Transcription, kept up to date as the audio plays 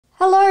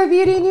Hello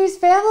Beauty News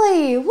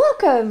family,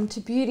 welcome to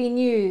Beauty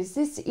News.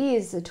 This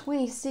is the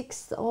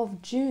 26th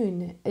of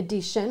June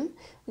edition.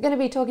 We're going to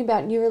be talking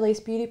about new release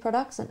beauty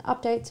products and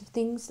updates of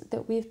things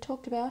that we've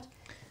talked about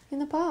in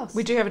the past.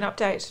 We do have an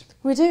update.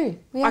 We do.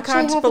 I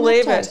can't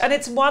believe it. And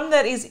it's one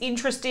that is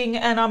interesting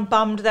and I'm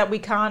bummed that we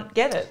can't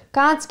get it.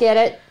 Can't get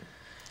it.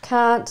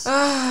 Can't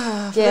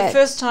For the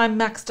first time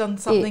Mac's done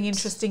something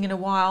interesting in a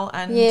while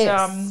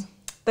and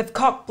they've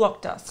cock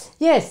blocked us.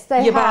 Yes, they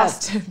You have.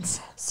 bastards.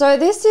 So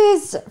this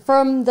is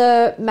from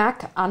the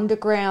Mac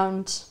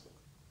Underground.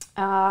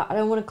 I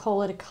don't want to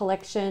call it a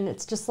collection.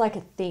 It's just like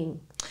a thing.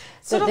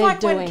 Sort of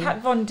like when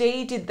Kat Von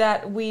D did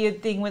that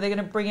weird thing where they're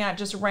going to bring out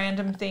just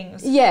random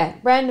things. Yeah,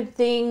 random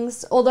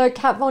things. Although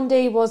Kat Von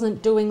D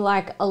wasn't doing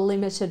like a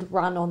limited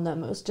run on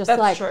them. It was just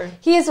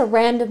here's a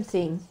random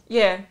thing.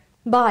 Yeah.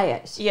 Buy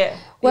it. Yeah.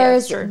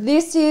 Whereas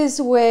this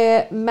is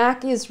where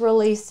Mac is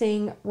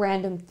releasing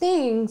random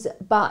things,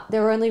 but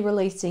they're only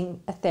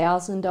releasing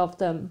 1,000 of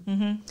them.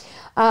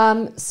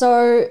 Mm-hmm.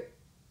 So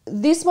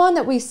this one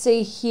that we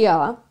see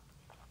here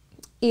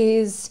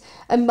is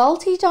a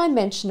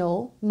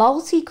multi-dimensional,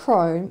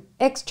 multi-chrome,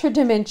 extra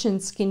dimension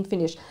skin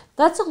finish.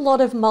 That's a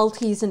lot of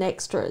multis and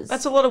extras.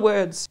 That's a lot of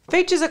words.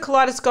 Features a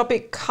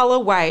kaleidoscopic colour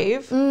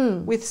wave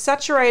with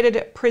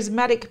saturated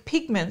prismatic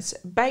pigments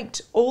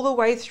baked all the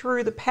way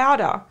through the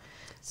powder.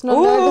 It's not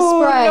an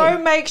overspray.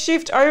 No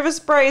makeshift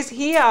oversprays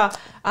here.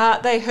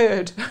 They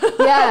heard.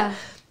 Yeah.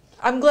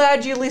 I'm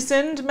glad you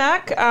listened,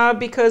 Mac,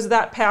 because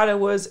that powder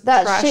was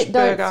trash shit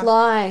burger. don't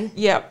fly.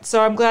 Yeah,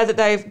 so I'm glad that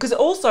they've, because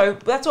also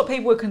that's what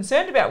people were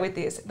concerned about with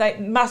this.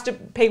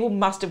 People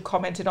must have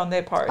commented on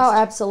their post. Oh,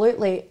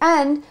 absolutely.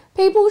 And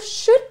people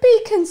should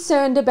be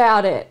concerned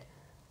about it.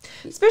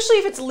 Especially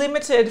if it's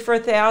limited for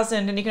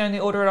 1,000 and you can only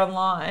order it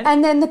online.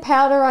 And then the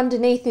powder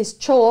underneath is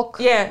chalk.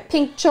 Yeah.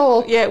 Pink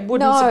chalk. Yeah, it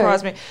wouldn't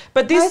surprise me.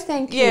 But this, no,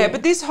 thank you.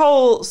 But this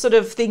whole sort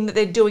of thing that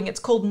they're doing, it's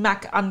called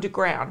Mac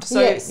Underground.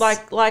 So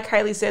like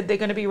Hayley said, they're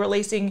going to be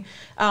releasing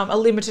a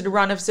limited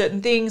run of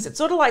certain things. It's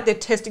sort of like they're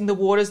testing the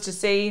waters to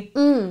see,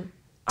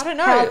 I don't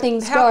know, how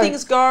things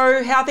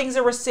go, how things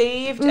are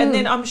received. And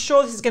then I'm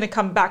sure this is going to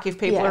come back if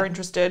people are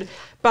interested.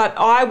 But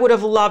I would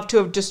have loved to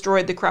have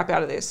destroyed the crap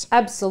out of this.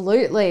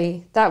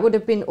 Absolutely. That would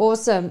have been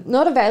awesome.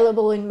 Not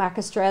available in Mac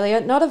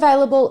Australia. Not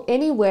available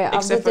anywhere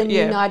other than the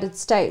United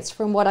States,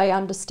 from what I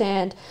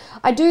understand.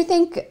 I do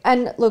think,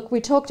 and look,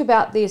 we talked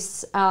about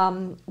this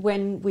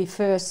when we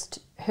first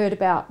heard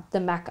about the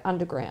Mac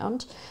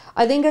Underground.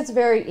 I think it's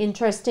very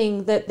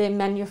interesting that they're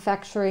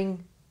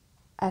manufacturing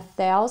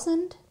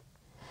 1,000.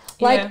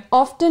 Like,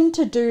 often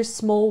to do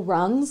small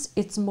runs,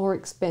 it's more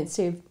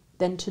expensive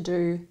than to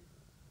do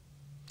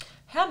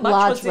How much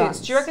large was this?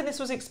 runs. Do you reckon this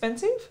was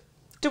expensive?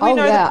 Do we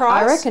know the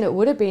price? I reckon it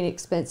would have been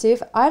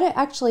expensive. I don't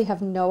actually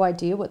have no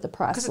idea what the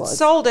price was. Because it's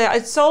sold out.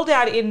 It's sold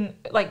out in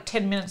like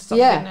 10 minutes,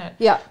 didn't it?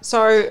 Yeah.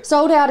 So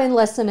sold out in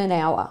less than an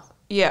hour.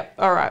 Yeah.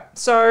 All right.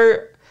 So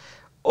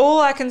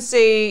all I can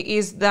see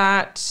is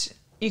that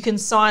you can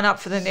sign up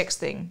for the next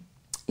thing.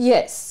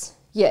 Yes.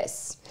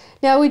 Yes.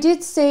 Now, we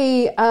did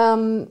see they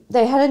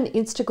had an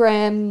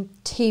Instagram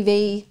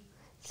TV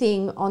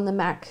thing on the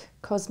MAC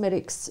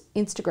Cosmetics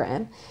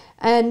Instagram,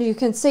 and you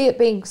can see it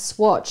being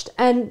swatched.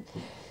 And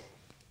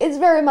it's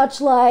very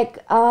much like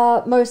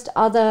most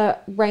other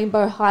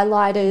rainbow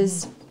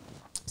highlighters.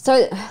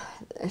 So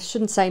I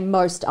shouldn't say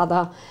most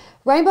other.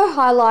 Rainbow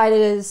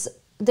highlighters,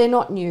 they're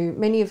not new.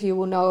 Many of you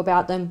will know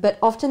about them, but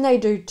often they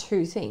do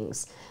two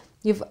things.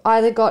 You've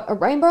either got a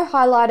rainbow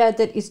highlighter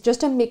that is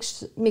just a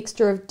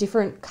mixture of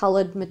different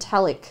coloured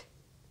metallic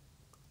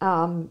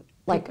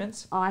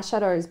pigments.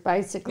 Eyeshadows,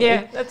 basically.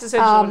 Yeah, that's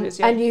essentially what it is,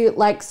 yeah. And you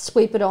like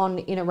sweep it on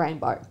in a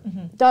rainbow.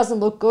 Doesn't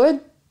look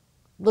good.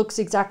 Looks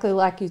exactly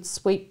like you'd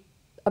sweep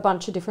a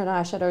bunch of different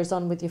eyeshadows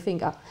on with your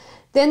finger.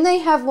 Then they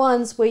have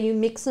ones where you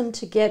mix them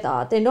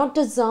together. They're not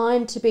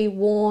designed to be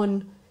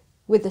worn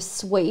with a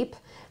sweep,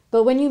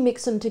 but when you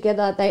mix them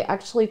together, they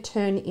actually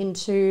turn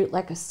into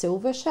like a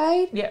silver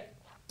shade. Yeah.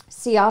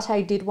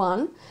 Ciate did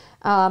one,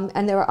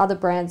 and there are other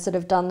brands that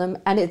have done them,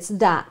 and it's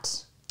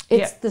that.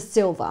 It's the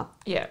silver,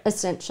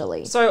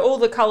 essentially. So all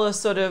the colours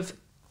sort of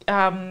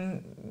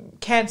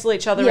cancel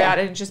each other out,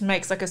 and it just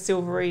makes like a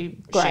silvery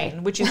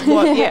sheen, which is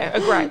what, a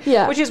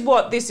grey, which is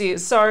what this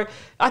is. So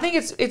I think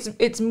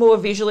it's more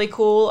visually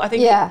cool. I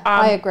think,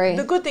 I agree.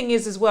 The good thing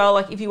is as well,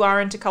 like if you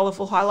are into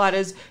colourful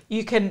highlighters,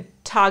 you can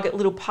target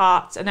little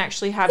parts and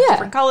actually have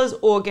different colours,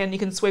 or again, you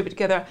can sweep it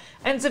together,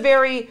 and it's a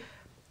very,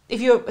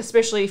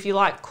 especially if you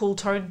like cool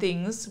tone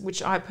things,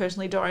 which I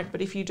personally don't,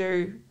 but if you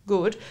do,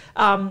 good,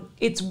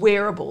 it's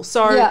wearable.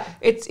 So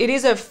it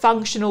is a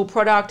functional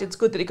product. It's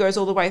good that it goes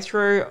all the way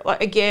through.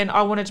 Like, again,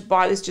 I wanted to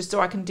buy this just so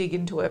I can dig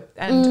into it.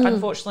 And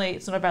unfortunately,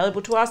 it's not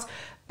available to us.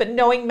 But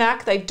knowing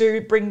MAC, they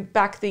do bring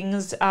back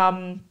things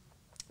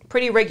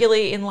pretty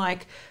regularly in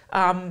like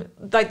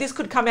this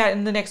could come out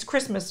in the next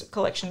Christmas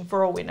collection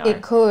for all we know.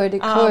 It could.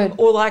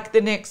 Or like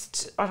the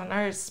next, I don't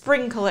know,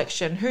 spring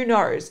collection. Who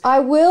knows?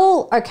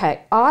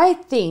 I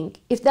think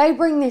if they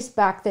bring this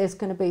back, there's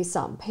going to be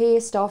some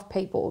pissed off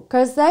people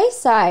because they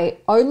say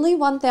only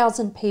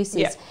 1,000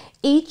 pieces.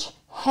 Each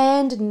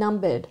hand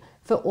numbered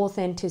for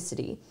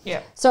authenticity.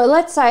 Yeah. So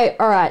let's say,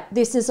 all right,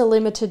 this is a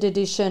limited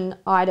edition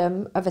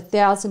item of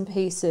 1,000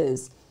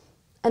 pieces,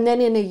 and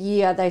then in a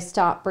year they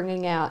start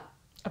bringing out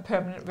a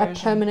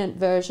permanent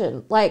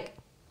version. Like,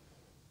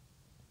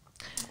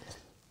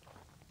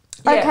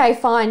 yeah. okay,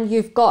 fine,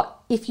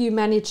 if you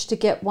manage to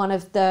get one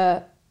of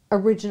the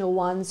original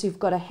ones, you've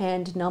got a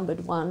hand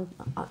numbered one.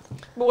 But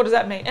what does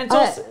that mean? And it's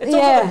also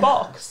the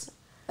box.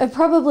 It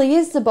probably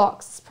is the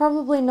box. It's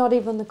probably not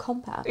even the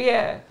compact.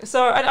 Yeah.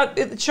 So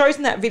it shows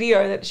in that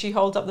video that she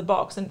holds up the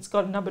box and it's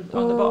got a number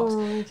on the box.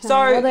 Okay. So,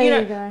 well,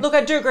 there you go. Look,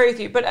 I do agree with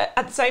you. But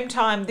at the same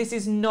time, this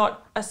is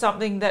not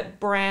something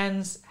that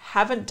brands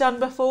haven't done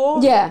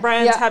before. Yeah.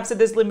 Brands have said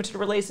there's limited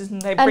releases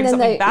and they bring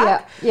something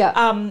back. Yeah.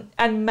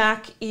 And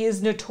MAC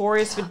is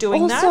notorious for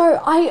doing that.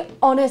 Also,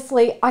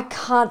 I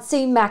can't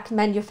see MAC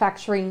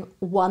manufacturing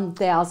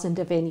 1,000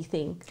 of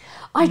anything.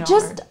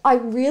 I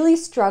really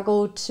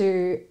struggle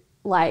to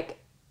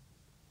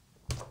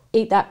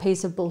eat that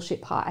piece of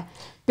bullshit pie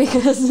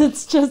because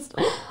it's just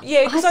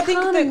because I think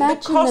the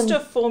cost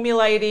of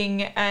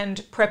formulating and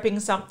prepping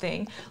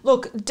something,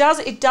 look,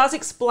 it does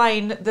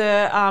explain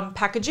the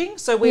packaging.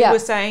 So we were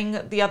saying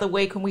the other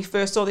week when we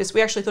first saw this,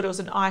 we actually thought it was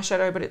an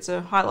eyeshadow, but it's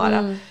a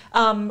highlighter.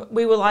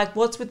 We were like,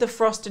 what's with the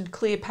frosted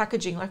clear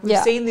packaging? Like we've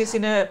seen this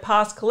in a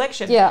past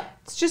collection.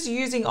 It's just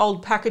using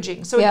old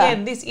packaging. So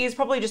again, this is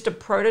probably just a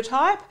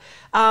prototype.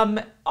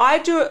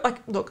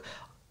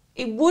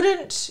 It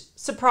wouldn't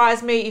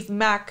surprise me if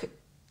MAC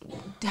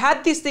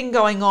had this thing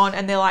going on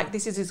and they're like,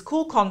 this is this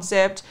cool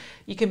concept.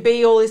 You can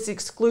be all this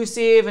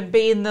exclusive and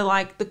be in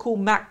the cool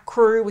MAC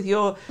crew with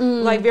your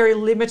very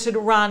limited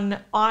run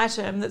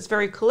item that's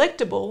very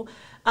collectible.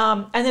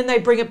 And then they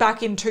bring it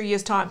back in 2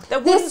 years' time.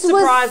 That wouldn't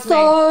surprise me. This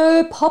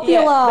was so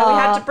popular. Yeah, we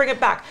had to bring it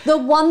back. The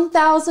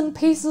 1,000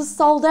 pieces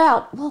sold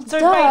out. Well, so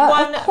we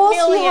made 1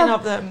 million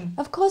of them.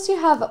 Of course you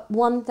have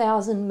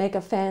 1,000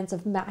 mega fans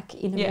of MAC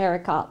in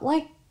America.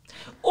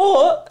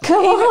 Or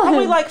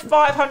probably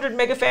 500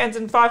 mega fans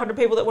and 500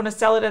 people that want to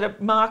sell it at a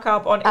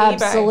markup on eBay.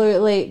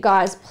 Absolutely.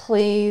 Guys,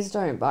 please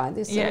don't buy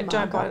this at a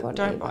don't buy markup it. on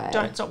Don't buy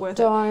eBay. it. It's not worth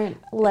it. Don't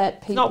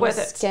let people not worth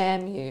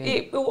scam you.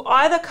 It will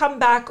either come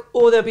back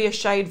or there'll be a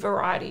shade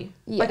variety.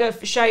 Like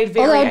a shade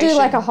variation. Or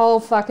they'll do a whole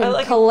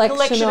fucking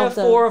collection of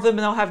them. 4 of them and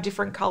they'll have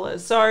different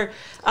colours. So,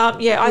 I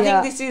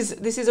think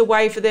this is a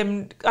way for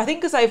them, I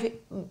think because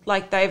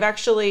they've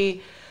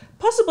actually...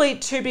 possibly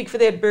too big for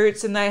their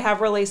boots and they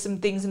have released some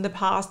things in the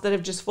past that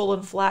have just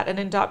fallen flat and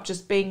end up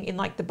just being in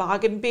the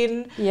bargain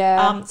bin.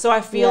 So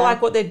I feel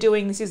like what they're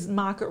doing, this is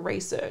market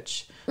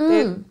research.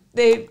 They're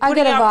I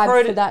get a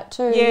vibe for that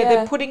too.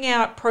 They're putting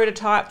out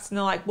prototypes and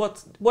they're like,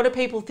 what do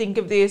people think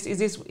of this? Is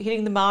this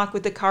hitting the mark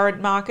with the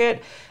current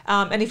market?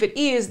 And if it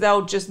is,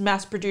 they'll just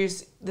mass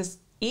produce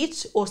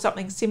it or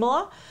something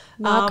similar.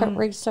 Market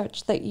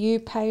research that you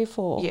pay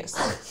for.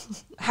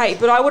 Yes. Hey,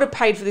 but I would have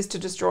paid for this to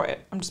destroy it.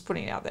 I'm just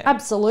putting it out there.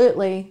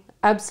 Absolutely.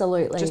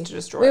 Just to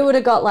destroy it. We would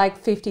have got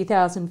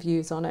 50,000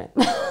 views on it.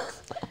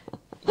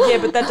 Yeah,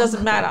 but that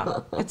doesn't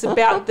matter. It's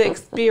about the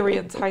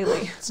experience,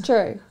 Hayley. It's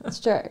true.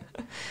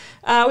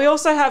 We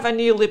also have a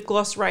new lip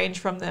gloss range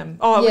from them.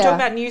 Oh, we're talking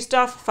about new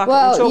stuff? We'll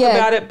talk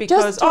about it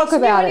because... it's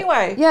new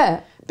anyway.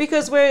 Yeah.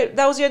 Because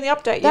that was the only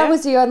update, That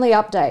was the only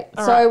update.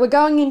 So we're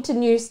going into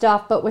new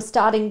stuff, but we're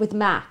starting with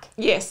MAC.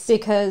 Yes.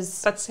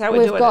 Because that's how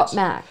we've got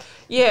MAC.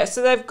 Yeah,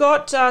 so they've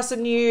got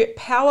some new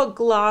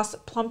Powerglass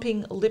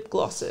Plumping lip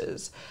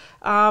glosses.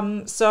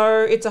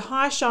 So it's a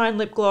high shine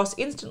lip gloss,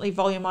 instantly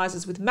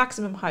volumizes with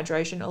maximum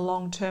hydration, a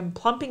long-term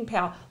plumping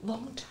power.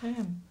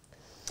 Long-term.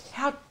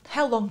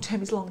 How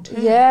long-term is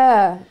long-term?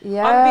 Yeah. I'm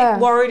a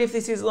bit worried if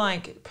this is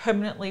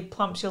permanently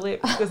plumps your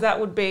lips because that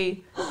would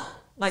be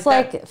it's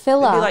like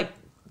filler. It'd be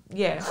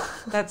yeah,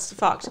 that's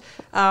fucked.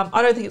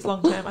 I don't think it's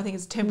long-term. I think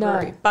it's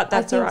temporary, but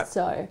that's all right.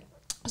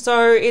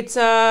 So it's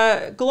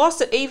a gloss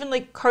that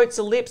evenly coats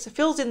the lips,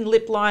 fills in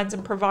lip lines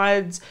and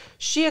provides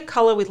sheer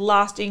colour with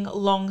lasting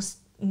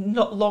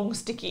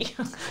non-sticky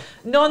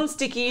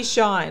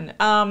shine.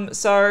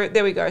 So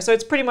there we go. So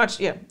it's pretty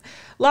much,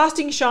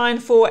 lasting shine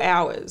 4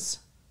 hours.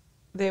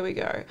 There we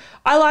go.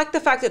 I like the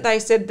fact that they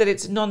said that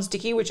it's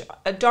non-sticky, which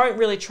I don't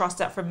really trust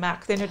that from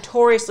MAC. They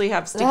notoriously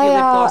have sticky lip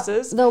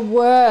glosses. The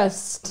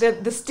worst. They're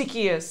the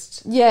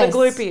stickiest. Yes. The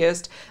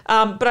gloopiest.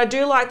 But I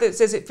do like that it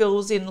says it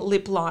fills in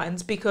lip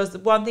lines because the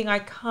one thing I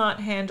can't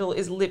handle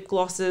is lip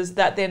glosses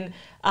that then...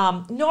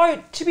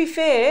 no, to be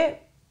fair,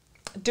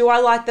 do I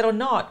like that or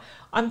not?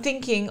 I'm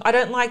thinking I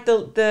don't like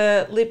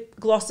the lip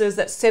glosses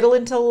that settle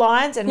into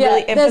lines and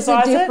really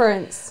emphasize there's a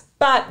difference.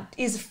 But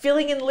is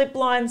filling in lip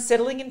lines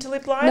settling into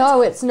lip lines?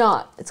 No, it's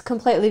not. It's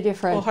completely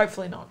different. Well,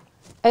 hopefully not.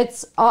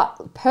 It's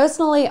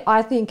personally,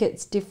 I think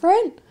it's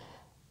different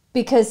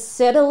because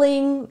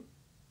settling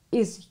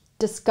is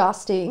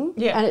disgusting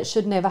and it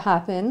should never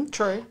happen.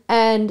 True.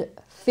 And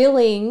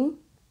filling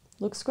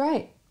looks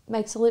great.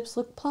 makes the lips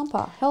look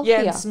plumper, healthier.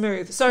 Yeah, and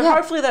smooth. So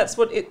hopefully that's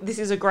what this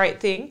is a great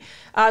thing.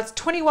 It's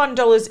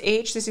 $21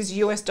 each. This is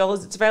US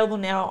dollars. It's available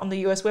now on the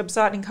US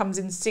website and comes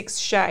in 6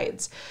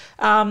 shades.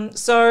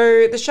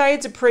 So the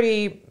shades are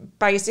pretty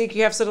basic.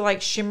 You have sort of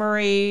like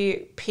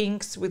shimmery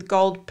pinks with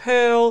gold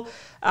pearl,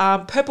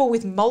 purple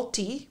with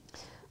multi.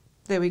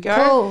 There we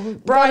go. Cool.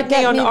 Bright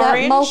neon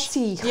orange.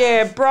 Multi.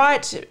 Yeah,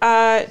 bright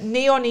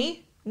neon-y.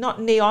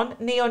 Not neon,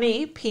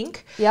 neon-y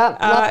pink.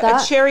 Yep, love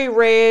that. A cherry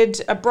red,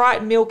 a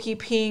bright milky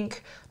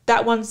pink.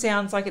 That one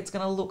sounds like it's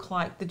going to look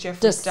like the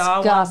Jeffree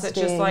Star ones that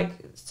just like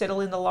settle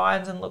in the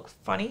lines and look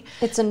funny.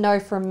 It's a no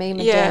from me,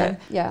 madam.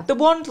 Yeah. The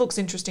wand looks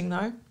interesting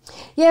though.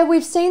 Yeah,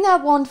 we've seen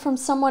that wand from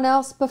someone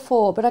else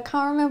before, but I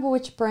can't remember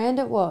which brand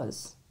it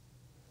was.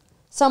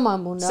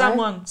 Someone will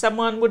know.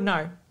 Someone would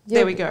know.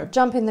 There we go.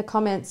 Jump in the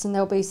comments and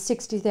there'll be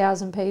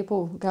 60,000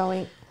 people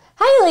going,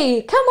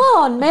 Hayley, come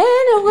on, man,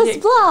 it was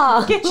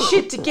blah. Get your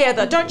shit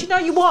together. Don't you know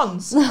your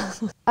wands?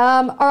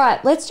 All right,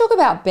 let's talk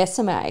about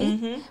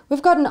Besame.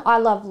 We've got an I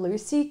Love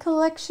Lucy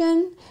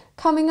collection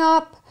coming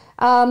up.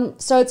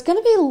 So it's going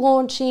to be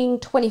launching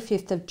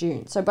 25th of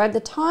June. So by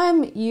the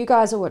time you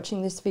guys are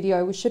watching this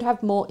video, we should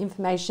have more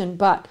information,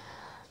 but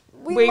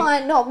we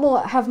might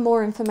not have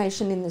more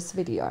information in this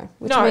video.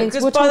 Which means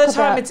because by the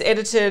time it's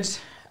edited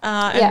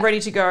and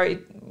ready to go,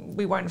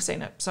 we won't have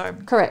seen it. So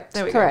correct,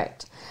 there we go.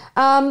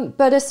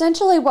 But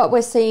essentially what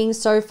we're seeing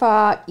so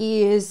far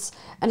is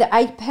an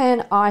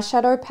 8-pan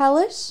eyeshadow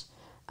palette,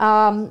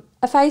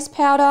 a face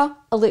powder,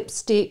 a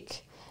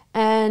lipstick,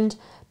 and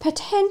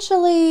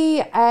potentially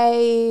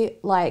a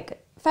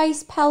like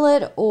face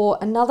palette or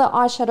another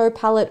eyeshadow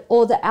palette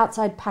or the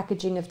outside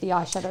packaging of the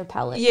eyeshadow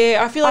palette.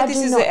 Yeah, I feel like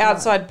this is the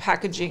outside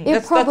packaging.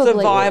 That's the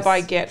vibe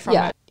I get from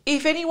it.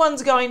 If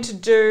anyone's going to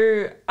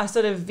do a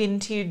sort of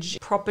vintage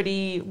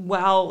property,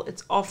 well,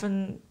 it's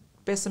often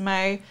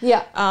Besame.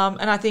 Yeah.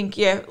 And I think,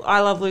 I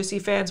Love Lucy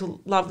fans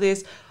will love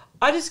this.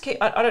 I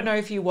don't know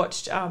if you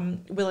watched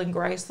Will and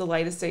Grace, the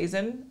latest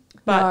season,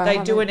 but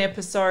they do an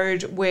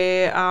episode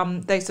where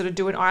they sort of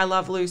do an I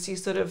Love Lucy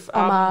sort of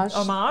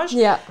homage.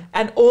 Yeah.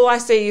 And all I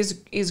see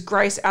is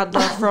Grace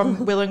Adler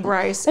from Will and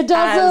Grace. It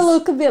does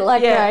look a bit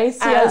like Grace.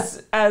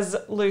 As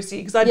Lucy,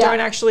 because I don't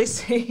actually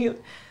see.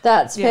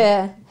 That's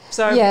fair.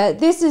 So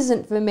this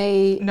isn't for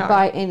me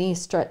by any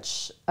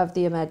stretch of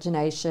the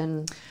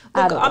imagination.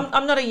 Look,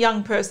 I'm not a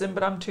young person,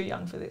 but I'm too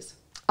young for this.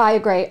 I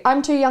agree.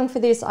 I'm too young for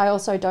this. I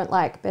also don't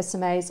like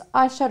Besame's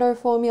eyeshadow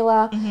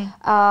formula.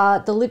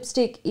 The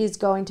lipstick is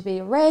going to be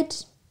a red,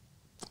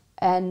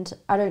 and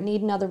I don't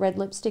need another red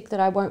lipstick that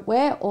I won't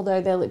wear,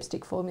 although their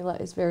lipstick formula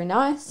is very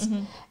nice.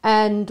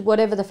 And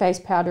whatever the face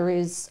powder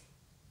is,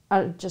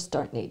 I just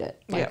don't need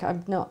it.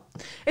 I'm not.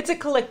 It's a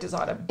collector's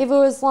item. If it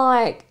was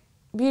like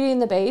Beauty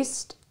and the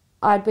Beast,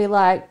 I'd be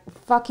like,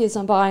 fuck yes,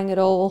 I'm buying it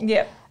all.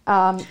 Yep.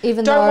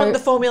 Even don't want the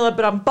formula,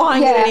 but I'm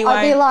buying it anyway.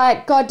 I'd be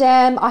like, God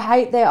damn, I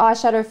hate their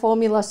eyeshadow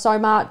formula so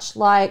much.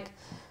 Like,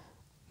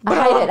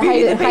 I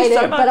hate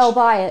it, but I'll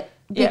buy it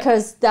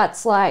because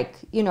that's like,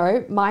 you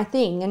know, my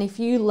thing. And if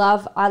you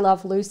love I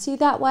Love Lucy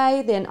that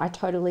way, then I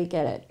totally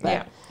get it.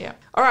 But yeah.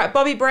 All right,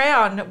 Bobbi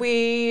Brown,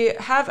 we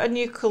have a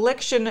new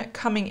collection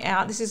coming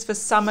out. This is for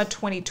summer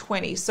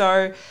 2020.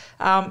 So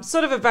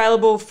sort of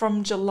available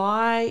from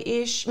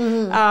July-ish.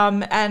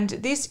 And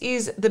this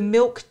is the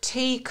Milk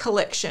Tea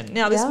collection.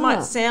 Now, this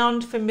might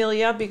sound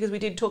familiar because we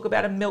did talk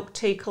about a Milk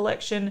Tea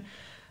collection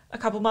a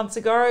couple months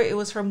ago. It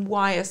was from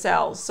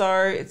YSL.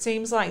 So it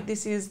seems like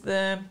this is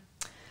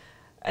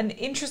an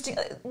interesting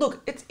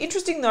look. It's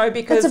interesting though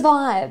because it's a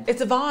vibe.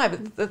 It's a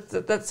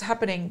vibe that's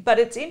happening, but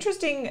it's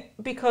interesting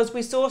because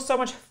we saw so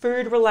much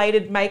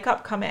food-related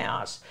makeup come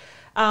out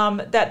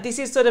that this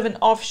is sort of an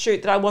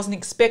offshoot that I wasn't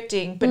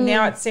expecting. But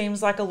now it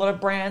seems like a lot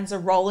of brands are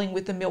rolling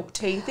with the milk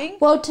tea thing.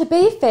 Well, to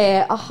be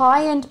fair, a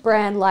high-end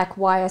brand like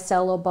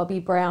YSL or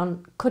Bobbi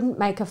Brown couldn't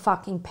make a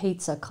fucking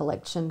pizza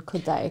collection,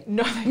 could they?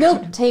 No, they milk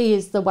couldn't. tea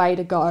is the way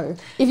to go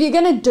if you're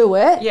going to do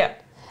it. Yeah.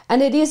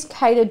 And it is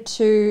catered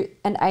to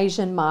an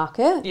Asian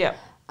market. Yeah.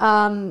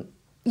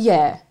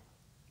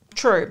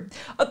 True.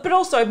 But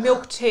also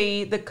milk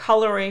tea, the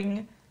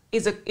colouring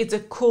it's a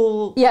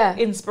cool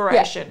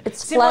inspiration. Yeah.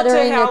 It's similar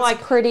flattering, to how it's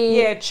like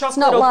pretty.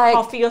 chocolate or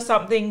coffee or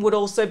something would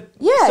also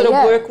sort of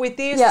work with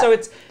this. Yeah. So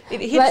it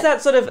hits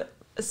that sort of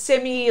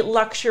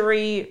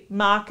semi-luxury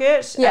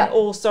market and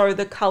also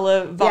the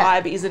colour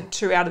vibe isn't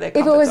too out of their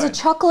comfort zone. If it was zone. a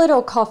chocolate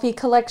or coffee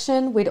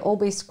collection, we'd all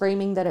be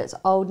screaming that it's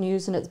old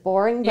news and it's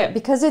boring. But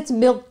because it's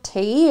milk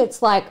tea,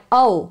 it's like,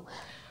 oh,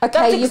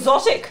 okay. That's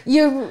exotic.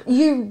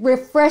 You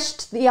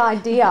refreshed the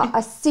idea.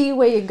 I see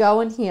where you're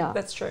going here.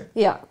 That's true.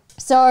 Yeah.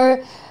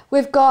 So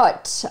we've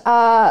got 3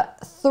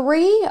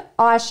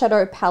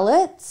 eyeshadow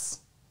palettes,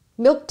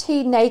 Milk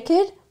Tea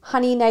Naked,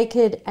 Honey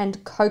Naked,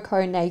 and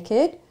Cocoa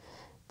Naked.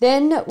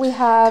 Then we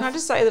have... Can I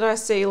just say that I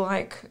see,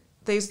 like,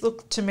 these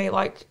look to me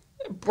like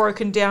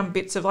broken down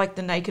bits of, like,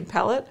 the Naked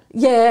palette.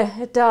 Yeah,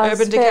 it does.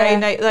 Urban Decay,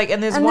 and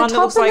there's one that looks like... And the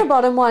top and the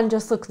bottom one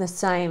just look the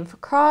same, for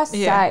Christ's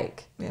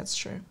sake. Yeah, that's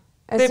true.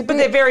 But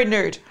they're very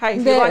nude. Hey,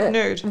 if you like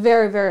nude.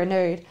 Very, very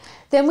nude.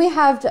 Then we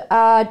have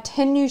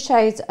 10 new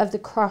shades of the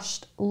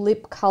crushed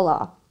lip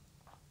colour.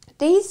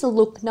 These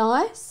look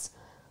nice.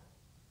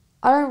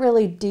 I don't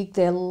really dig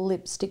their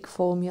lipstick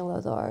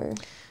formula though.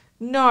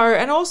 No,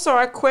 and also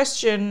I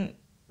question,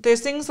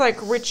 there's things like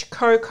rich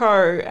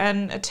cocoa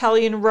and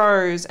Italian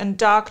rose and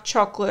dark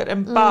chocolate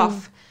and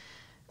buff,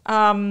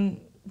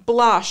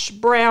 blush,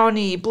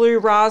 brownie, blue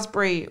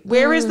raspberry.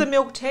 Where is the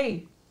milk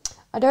tea?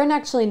 I don't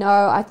actually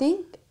know. I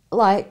think,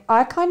 like,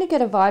 I kind of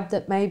get a vibe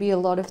that maybe a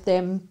lot of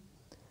them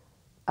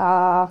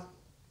are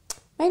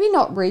maybe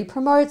not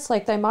re-promotes,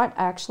 like they might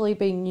actually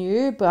be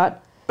new,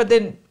 but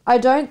then I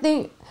don't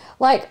think,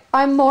 like,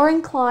 I'm more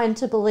inclined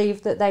to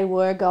believe that they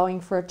were going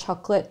for a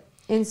chocolate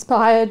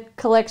inspired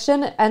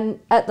collection, and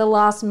at the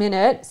last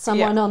minute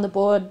someone on the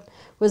board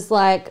was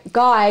like,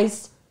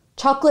 guys,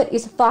 chocolate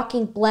is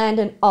fucking bland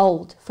and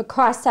old, for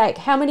Christ's sake.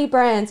 How many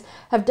brands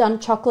have done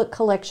chocolate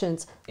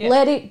collections?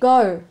 Let it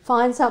go,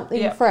 find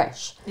something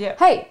fresh.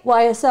 Hey,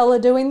 YSL are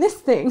doing this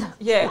thing.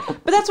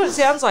 But that's what it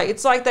sounds like.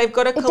 It's like they've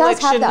got a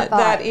collection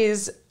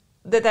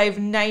that they've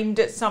named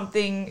it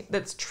something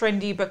that's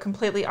trendy but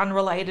completely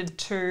unrelated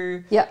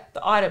to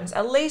the items.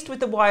 At least with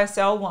the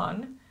YSL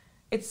one,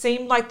 it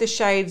seemed like the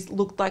shades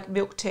looked like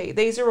milk tea.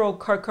 These are all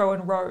cocoa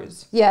and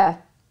rose. They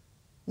are.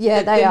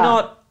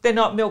 They're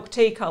not milk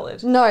tea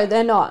coloured. No,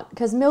 they're not,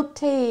 because milk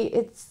tea,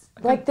 it's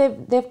like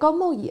they've got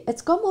more.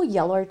 It's got more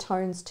yellow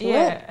tones to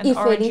it, and if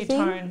orangey anything.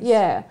 tones.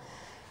 Yeah.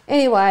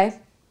 Anyway,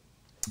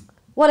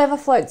 whatever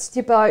floats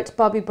your boat,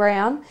 Bobbi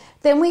Brown.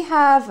 Then we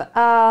have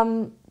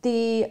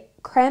the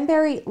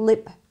cranberry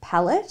lip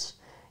palette.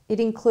 It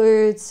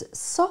includes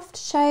soft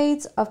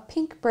shades of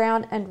pink,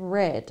 brown and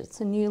red. It's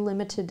a new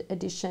limited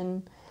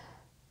edition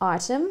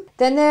item.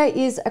 Then there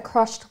is a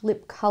crushed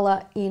lip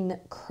colour in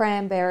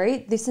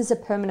cranberry. This is a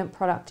permanent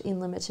product in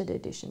limited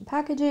edition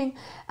packaging.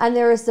 And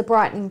there is the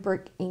brightening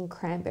brick in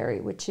cranberry,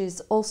 which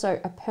is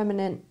also a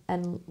permanent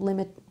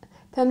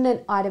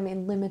item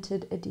in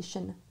limited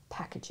edition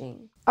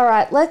packaging. All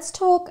right, let's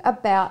talk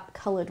about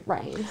coloured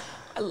rain.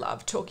 I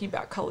love talking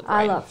about coloured rain.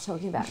 I love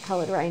talking about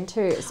coloured rain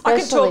too. I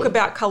can talk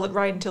about coloured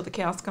rain until the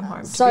cows come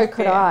home. So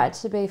could I,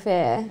 to be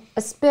fair.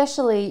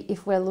 Especially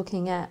if we're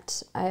looking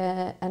at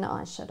an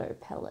eyeshadow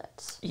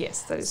palette.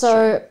 Yes, that is true.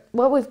 So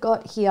what we've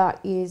got here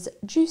is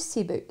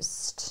Juicy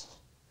Boost.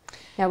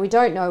 Now, we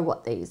don't know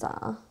what these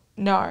are.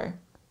 No,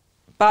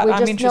 but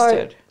I'm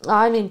interested.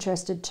 I'm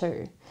interested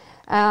too.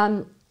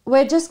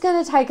 We're just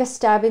going to take a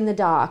stab in the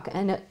dark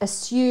and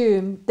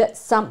assume that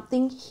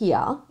something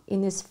here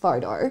in this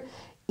photo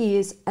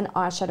is an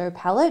eyeshadow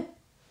palette.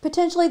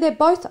 Potentially they're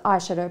both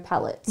eyeshadow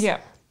palettes.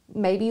 Yeah.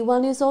 Maybe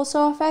one is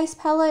also a face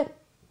palette.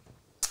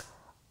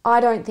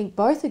 I don't think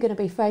both are going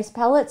to be face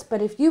palettes,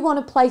 but if you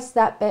want to place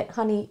that bet,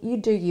 honey, you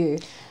do you.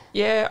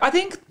 Yeah, I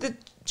think the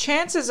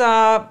chances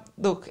are,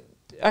 look,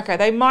 okay,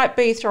 they might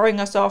be throwing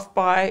us off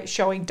by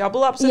showing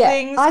double ups of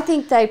things. I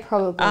think they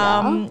probably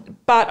are.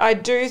 But I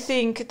do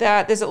think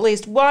that there's at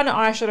least one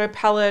eyeshadow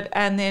palette,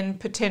 and then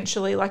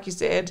potentially, like you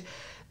said,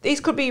 these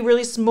could be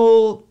really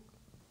small.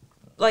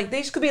 Like,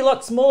 these could be a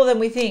lot smaller than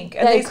we think.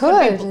 And these could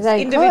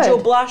be individual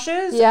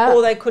blushes,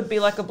 or they could be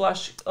like a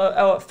blush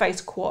or a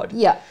face quad.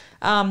 Yeah.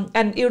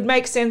 And it would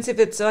make sense if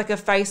it's like a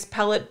face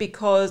palette,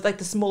 because like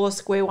the smaller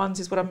square ones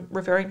is what I'm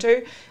referring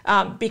to,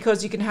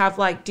 because you can have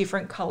like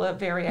different colour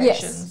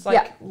variations,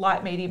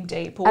 light, medium,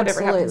 deep, or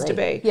whatever it happens to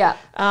be. Yeah.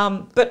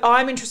 But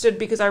I'm interested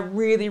because I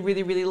really,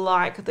 really, really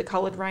like the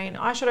Coloured Rain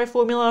eyeshadow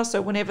formula.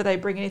 So whenever they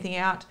bring anything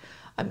out,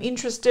 I'm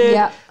interested.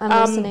 Yeah,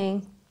 I'm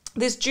listening.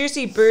 This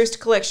Juicy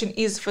Boost collection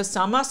is for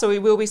summer, so we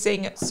will be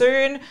seeing it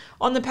soon.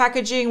 On the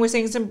packaging, we're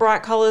seeing some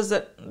bright colours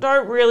that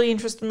don't really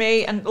interest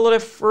me, and a lot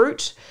of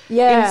fruit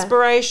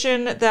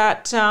inspiration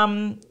that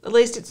at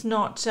least it's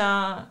not,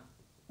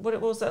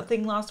 what was that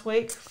thing last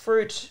week?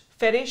 Fruit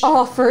fetish?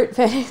 Oh, fruit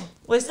fetish.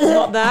 At least it's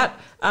not that.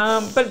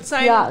 But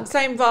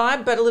same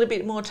vibe, but a little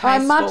bit more tasteful. I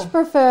much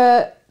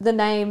prefer the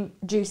name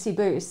Juicy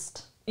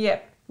Boost.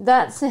 Yeah.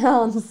 That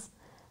sounds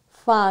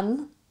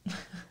fun.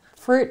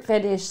 Fruit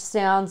fetish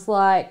sounds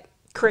like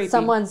creepy.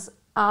 Someone's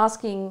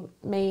asking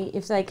me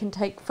if they can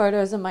take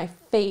photos of my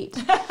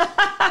feet.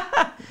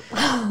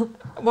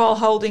 While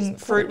holding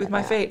fruit with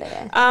my feet.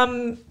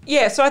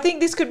 So I think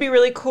this could be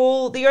really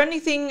cool. The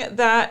only thing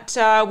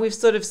that we've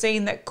sort of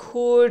seen that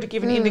could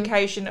give an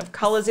indication of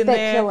colours in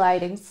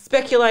there.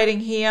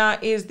 Speculating here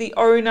is the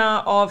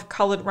owner of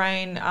Coloured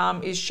Rain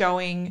is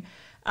showing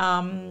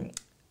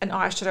an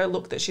eyeshadow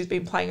look that she's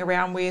been playing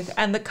around with,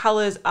 and the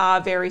colours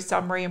are very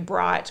summery and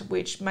bright,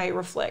 which may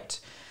reflect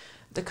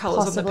the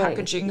colours on the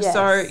packaging. Yes.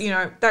 So, you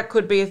know, that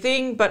could be a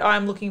thing, but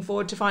I'm looking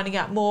forward to finding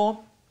out more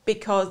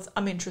because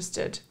I'm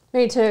interested.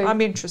 Me too. I'm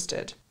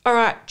interested. All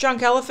right,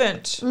 Junk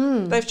Elephant.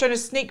 They've shown a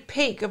sneak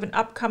peek of an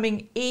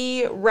upcoming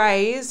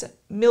E-Rase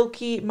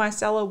Milki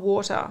Micellar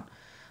water.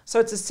 So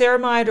it's a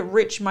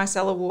ceramide-rich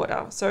micellar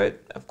water. So,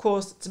 of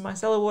course, it's a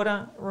micellar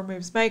water,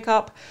 removes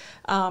makeup,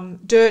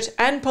 dirt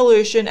and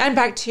pollution and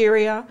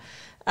bacteria,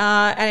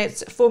 and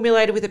it's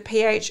formulated with a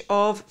pH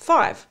of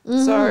 5.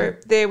 So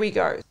there we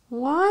go.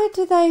 Why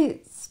do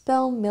they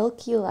spell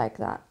Milky like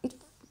that?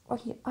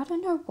 I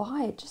don't know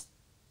why. It just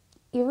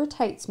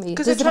irritates me.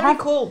 Because they're trying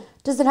to be cool.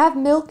 Does it have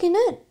milk in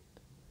it?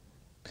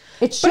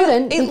 It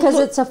shouldn't because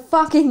it's a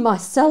fucking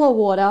micellar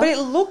water. But it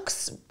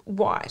looks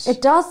white.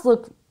 It does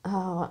look...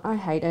 Oh, I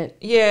hate it.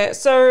 Yeah,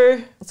 so...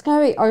 It's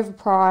going to be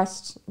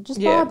overpriced. Just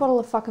buy a bottle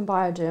of fucking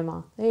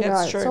Bioderma. There you go.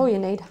 True. That's all you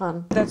need,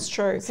 hun. That's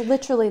true. It's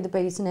literally the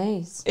bee's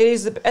knees. It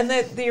is. And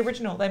they're the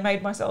original. They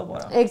made micellar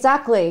water.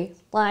 Exactly.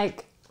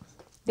 Like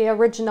the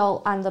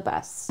original and the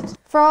best.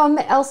 From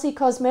Elcie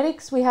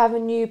Cosmetics, we have a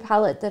new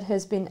palette that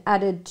has been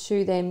added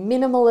to their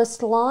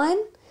minimalist line.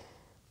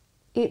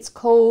 It's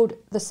called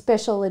the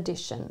Special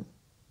Edition.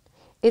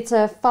 It's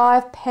a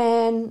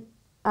 5-pan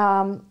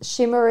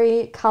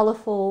shimmery,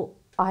 colourful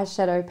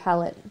eyeshadow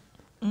palette.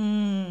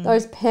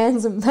 Those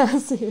pans are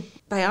massive.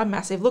 They are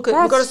massive. Look, we've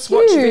got a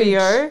swatch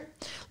video.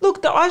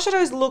 Look, the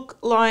eyeshadows look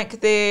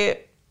like they're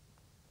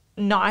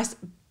nice,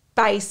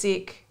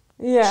 basic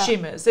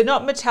shimmers. They're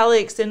not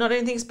metallics. They're not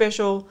anything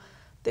special.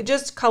 They're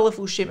just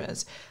colourful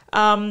shimmers.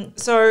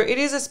 So it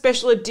is a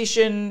special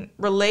edition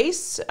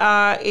release.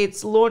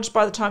 It's launched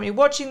by the time you're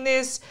watching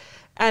this,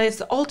 and it's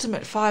the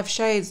ultimate 5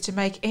 shades to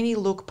make any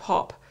look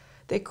pop.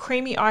 They're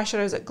creamy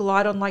eyeshadows that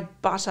glide on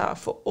like butter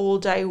for all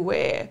day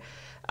wear.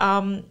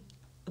 The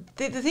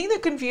thing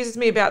that confuses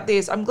me about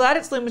this, I'm glad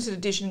it's limited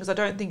edition because I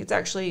don't think it's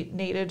actually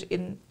needed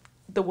in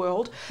the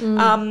world.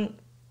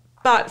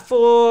 But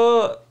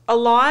for a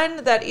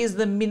line that is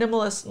the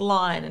minimalist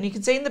line, and you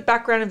can see in the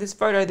background of this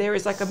photo, there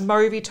is like a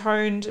mauvey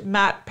toned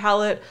matte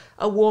palette,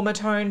 a warmer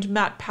toned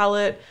matte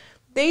palette.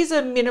 These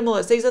are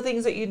minimalist. These are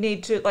things that you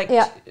need to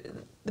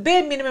the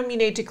bare minimum you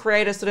need to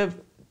create a sort of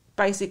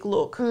basic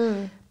look.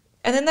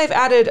 And then they've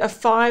added a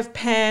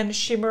 5-pan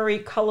shimmery,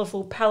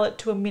 colourful palette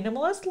to a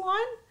minimalist line.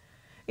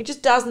 It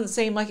just doesn't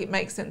seem like it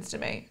makes sense to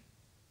me.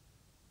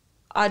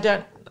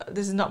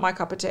 This is not my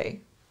cup of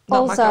tea.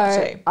 Not my cup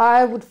of tea.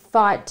 I would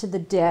fight to the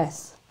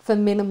death for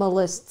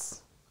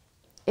minimalists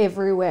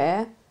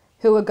everywhere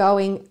who are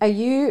going, are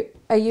you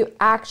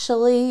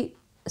actually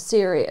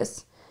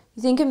serious?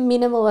 You think a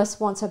minimalist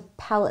wants a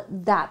palette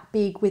that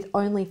big with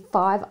only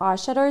 5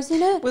 eyeshadows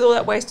in it? With all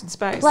that wasted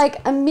space. Like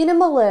a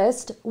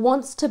minimalist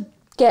wants to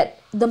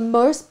get the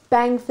most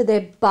bang for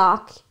their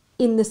buck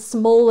in the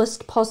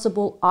smallest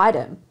possible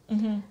item.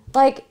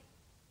 Like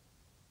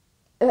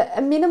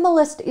a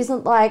minimalist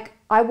isn't like,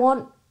 I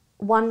want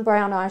 1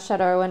 brown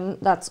eyeshadow and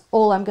that's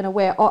all I'm going to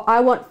wear, or I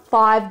want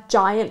 5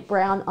 giant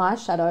brown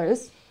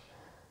eyeshadows.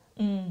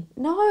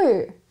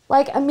 No,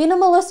 like a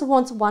minimalist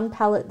wants 1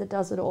 palette that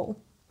does it all.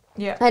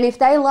 Yeah. And if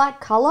they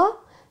like colour,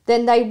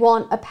 then they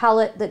want a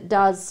palette that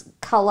does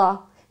colour.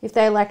 If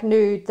they like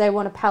nude, they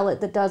want a palette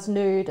that does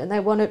nude, and they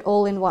want it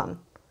all in one.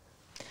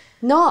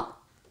 Not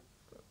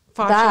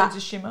 5 shades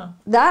of shimmer.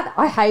 That,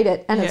 I hate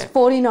it. And it's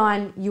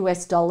 $49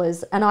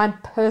 US, and I'm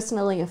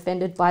personally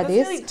offended by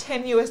this. That's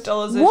nearly $10 US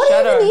of what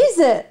shadow. What even is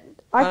it?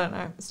 I don't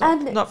know. It's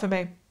not for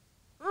me.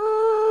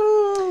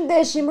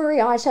 Their shimmery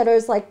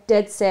eyeshadows like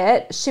dead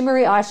set.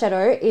 Shimmery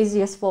eyeshadow,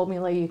 easiest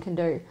formula you can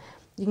do.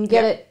 You can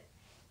get it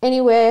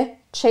anywhere,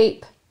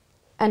 cheap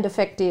and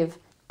effective.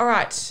 All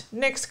right,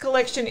 next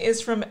collection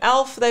is from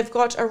e.l.f. They've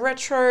got a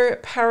Retro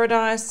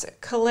Paradise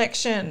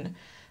collection.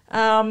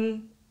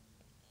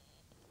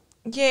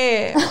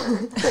 Yeah.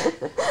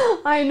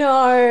 I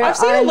know. I've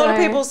seen a lot of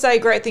people say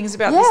great things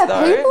about this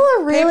though. Yeah, people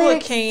are really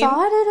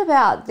excited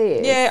about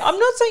this. Yeah, I'm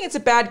not saying it's a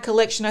bad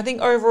collection. I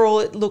think overall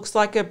it looks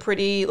like a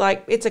pretty,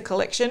 it's a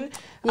collection.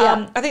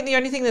 Yeah. I think the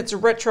only thing that's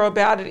retro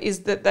about it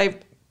is that they've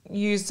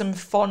used some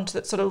font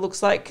that sort of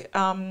looks like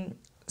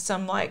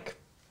some like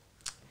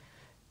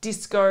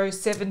disco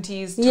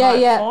 70s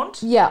type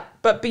font. Yeah.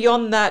 But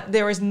beyond that,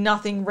 there is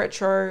nothing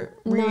retro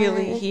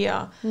really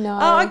here. No.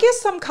 I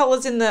guess some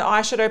colours in the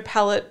eyeshadow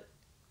palette,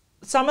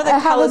 some of the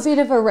colours have a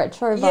bit of a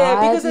retro vibe.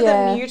 Yeah, because of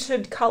the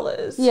muted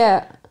colours.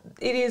 Yeah.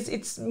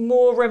 It's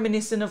more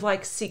reminiscent of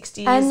like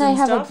 60s and they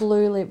have stuff. A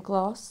blue lip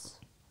gloss.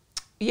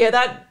 Yeah,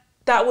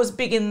 that was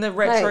big in the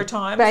retro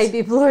times.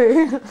 Baby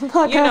blue.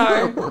 You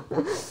know.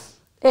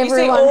 You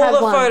see all the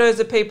photos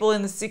of people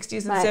in the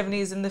 60s and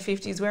 70s and the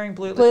 50s wearing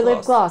blue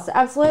lip gloss.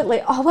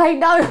 Absolutely. Oh, wait,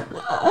 no.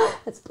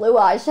 It's blue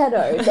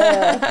eyeshadow.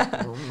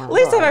 At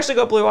least they've actually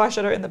got blue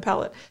eyeshadow in the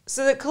palette.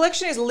 So the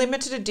collection is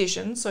limited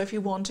edition. So if you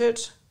want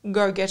it,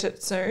 go get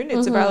it soon.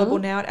 It's available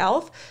now at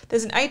e.l.f.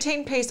 There's an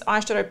 18-piece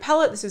eyeshadow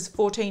palette. This is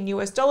 $14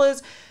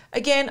 US.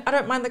 Again, I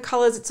don't mind the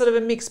colours. It's sort of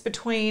a mix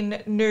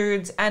between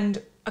nudes and,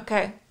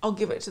 okay, I'll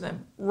give it to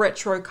them,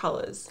 retro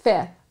colours.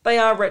 Fair. They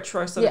are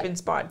retro sort of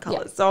inspired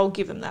colours, so I'll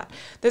give them that.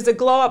 There's a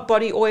Glow Up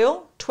Body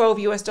Oil,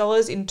 $12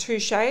 US in 2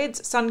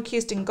 shades, Sun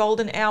Kissed and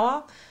Golden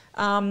Hour.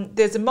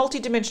 There's a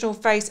Multidimensional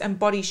Face and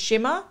Body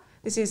Shimmer.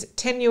 This is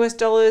 $10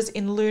 US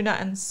in Luna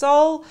and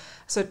Soul,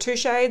 so 2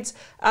 shades.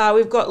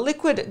 We've got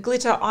Liquid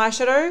Glitter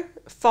Eyeshadow,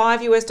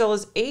 $5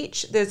 US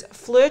each. There's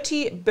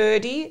Flirty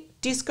Birdie,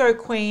 Disco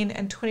Queen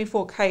and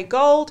 24K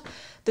Gold.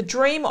 The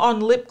Dream On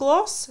Lip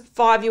Gloss,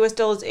 $5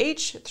 US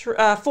each,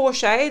 4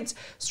 shades,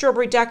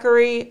 Strawberry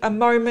Daiquiri, A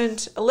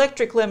Moment,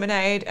 Electric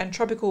Lemonade, and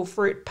Tropical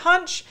Fruit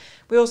Punch.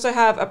 We also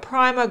have a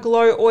Primer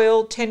Glow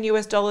Oil, $10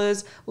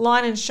 US,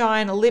 Line and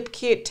Shine Lip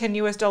Kit, $10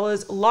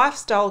 US,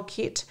 Lifestyle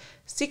Kit,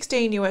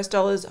 $16 US,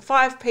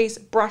 5-piece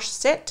brush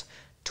set,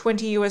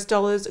 $20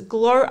 US,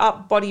 glow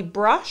up body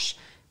brush,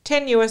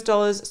 $10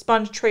 US,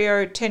 sponge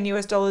trio, $10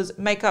 US,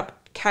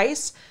 makeup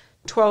case,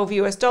 $12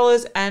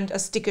 US, and a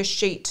sticker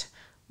sheet,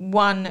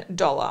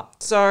 $1.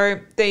 So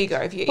there you go.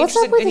 If you're What's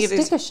interested up with in any the of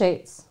these, sticker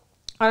sheets?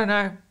 I don't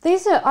know.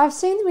 I've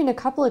seen them in a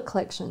couple of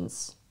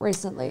collections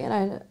recently,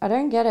 and I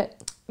don't get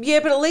it. Yeah,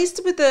 but at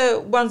least with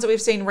the ones that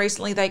we've seen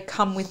recently, they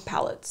come with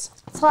palettes.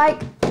 It's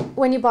like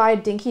when you buy a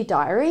dinky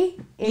diary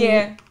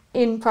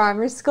in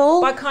primary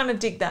school. I kind of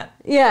dig that.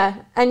 Yeah,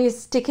 and you're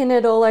sticking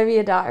it all over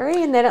your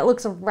diary, and then it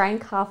looks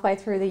rank halfway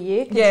through the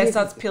year. Yeah, it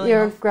starts peeling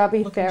You're off, a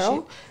grubby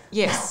feral. Shit.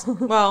 Yes.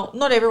 Well,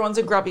 not everyone's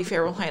a grubby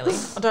feral, Hayley.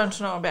 I don't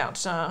know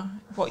about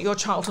what your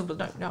childhood,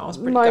 but no, I was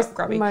pretty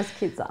grubby. Most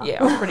kids are.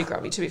 Yeah, I was pretty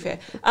grubby, to be fair.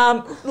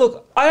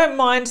 Look, I don't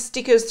mind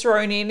stickers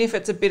thrown in if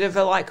it's a bit of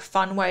a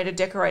fun way to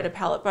decorate a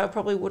palette, but I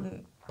probably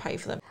wouldn't pay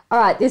for them. All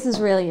right, this is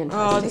really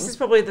interesting. Oh, this is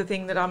probably the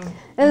thing that I'm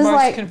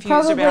most confused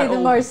probably about. Probably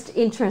the most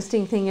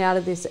interesting thing out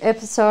of this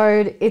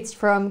episode. It's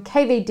from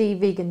KVD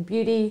Vegan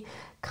Beauty.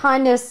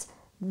 Kindness,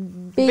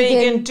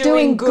 vegan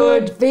doing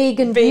good,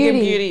 vegan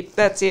beauty.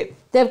 That's it.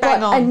 They've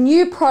got a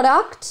new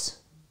product.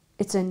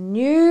 It's a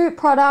new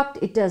product.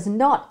 It does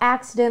not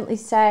accidentally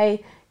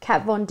say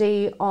Kat Von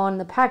D on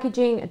the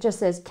packaging. It just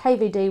says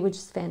KVD, which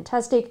is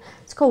fantastic.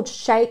 It's called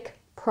Shake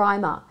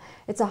Primer.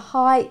 It's a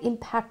high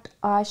impact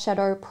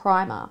eyeshadow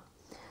primer.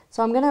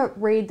 So I'm going to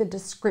read the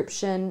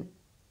description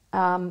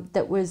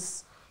that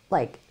was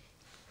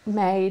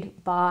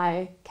made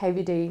by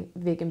KVD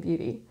Vegan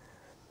Beauty.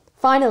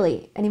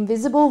 Finally, an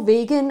invisible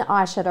vegan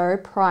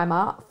eyeshadow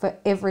primer for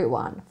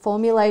everyone.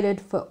 Formulated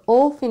for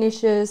all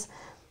finishes,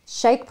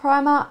 Shake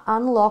Primer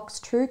unlocks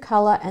true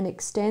colour and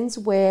extends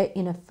wear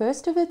in a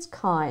first of its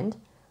kind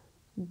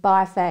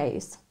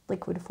bi-phase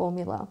liquid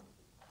formula.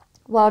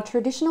 While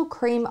traditional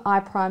cream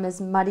eye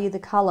primers muddy the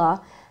colour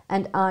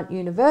and aren't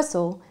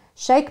universal,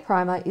 Shake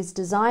Primer is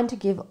designed to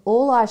give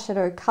all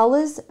eyeshadow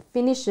colours,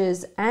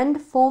 finishes and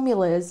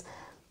formulas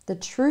the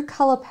true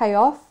colour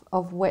payoff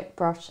of wet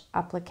brush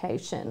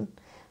application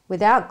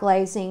without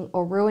glazing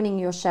or ruining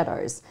your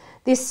shadows.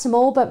 This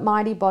small but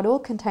mighty bottle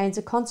contains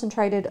a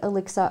concentrated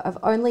elixir of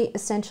only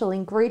essential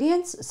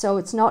ingredients, so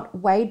it's not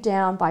weighed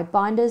down by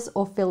binders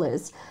or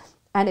fillers,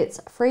 and it's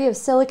free of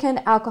silicone,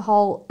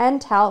 alcohol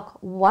and talc.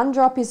 One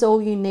drop is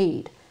all you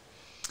need.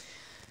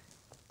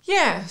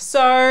 Yeah, so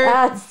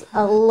that's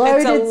a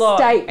loaded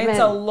statement. It's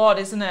a lot,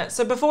 isn't it?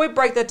 So before we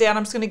break that down,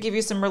 I'm just going to give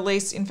you some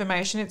release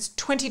information. It's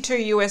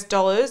 $22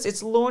 US.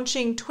 It's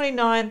launching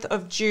 29th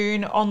of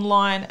June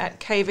online at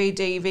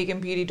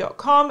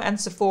kvdveganbeauty.com and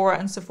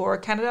Sephora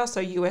Canada, so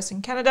US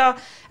and Canada.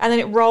 And then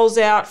it rolls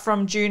out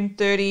from June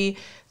 30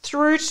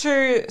 through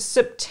to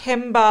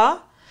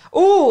September.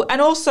 Oh,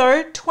 and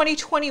also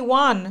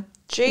 2021.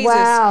 Jesus.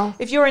 Wow.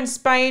 If you're in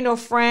Spain or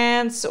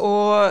France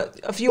or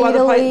a few other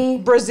Italy,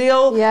 places,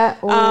 Brazil, yeah,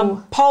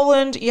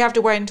 Poland, you have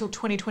to wait until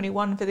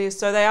 2021 for this.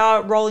 So they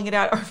are rolling it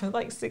out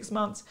over 6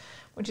 months,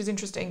 which is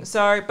interesting.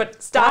 So,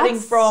 but starting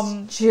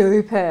from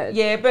stupid.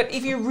 Yeah, but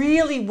if you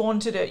really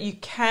wanted it, you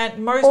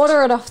can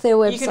order it off their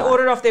website. You can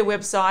order it off their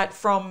website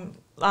from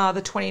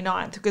the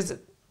 29th because the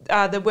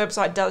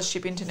website does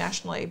ship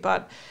internationally.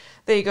 But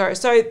there you go.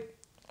 So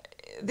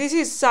this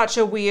is such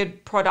a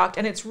weird product,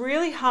 and it's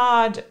really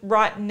hard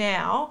right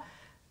now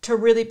to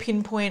really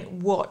pinpoint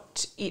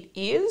what it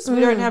is. We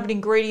don't have an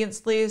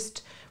ingredients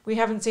list. We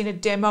haven't seen a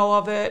demo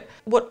of it.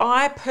 What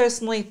I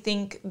personally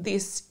think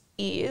this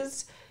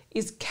is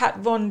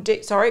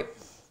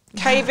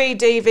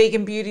KVD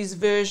Vegan Beauty's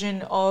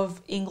version of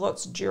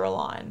Inglot's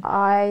Duraline.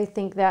 I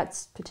think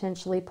that's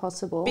potentially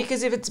possible.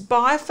 Because if it's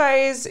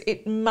biphase,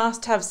 it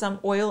must have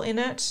some oil in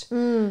it.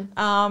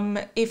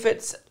 If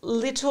it's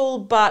little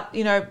but,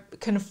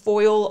 can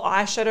foil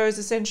eyeshadows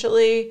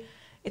essentially,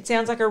 it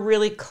sounds like a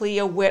really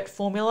clear, wet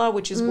formula,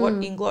 which is what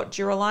Inglot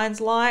Duraline's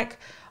like.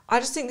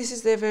 I just think this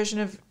is their version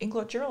of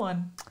Inglot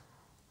Duraline.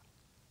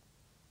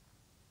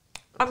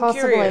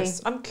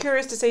 I'm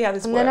curious to see how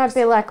this works. And then I'd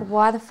be like,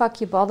 why the fuck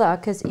you bother?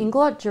 Because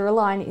Inglot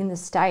Duraline in the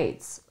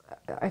States,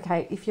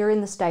 okay, if you're in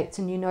the States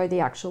and you know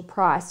the actual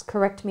price,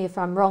 correct me if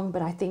I'm wrong,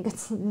 but I think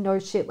it's no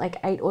shit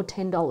 $8 or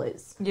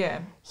 $10. Yeah.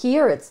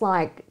 Here it's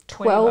like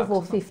 12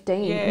 or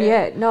 15.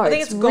 Yeah, no, I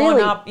think it's gone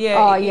really up. Yeah,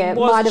 oh yeah, it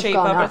was might have cheaper,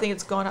 gone up. but I think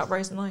it's gone up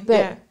recently.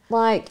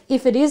 But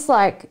if it is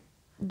like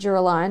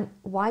Duraline,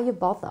 why you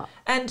bother?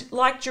 And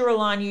like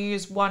Duraline, you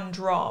use one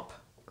drop.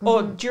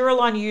 Or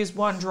Duraline, you use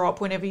one drop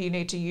whenever you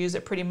need to use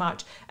it pretty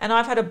much. And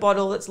I've had a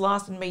bottle that's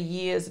lasted me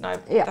years, and I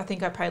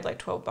think I paid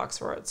 $12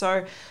 for it.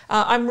 So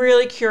I'm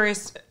really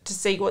curious to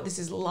see what this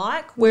is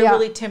like. We're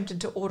really tempted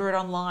to order it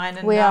online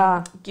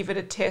and give it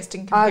a test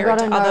and compare it to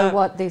other. I gotta know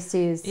what this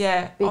is.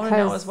 Yeah, I want to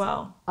know as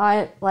well.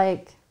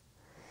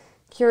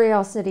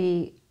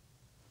 Curiosity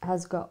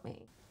has got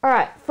me. All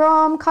right,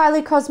 from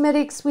Kylie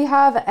Cosmetics, we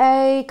have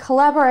a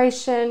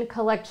collaboration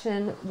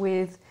collection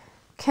with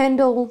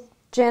Kendall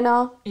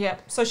Jenner. Yeah,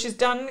 so she's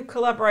done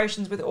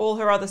collaborations with all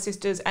her other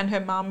sisters and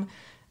her mum,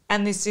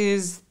 and this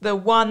is the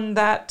one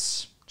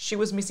that she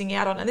was missing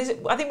out on. And this,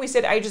 I think we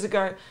said ages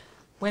ago,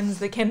 when's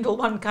the Kendall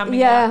one coming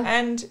Yeah. out?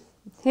 And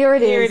Here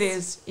it here it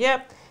is.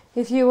 Yep.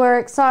 If you were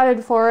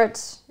excited for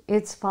it,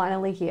 it's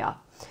finally here.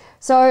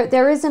 So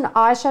there is an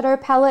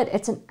eyeshadow palette.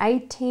 It's an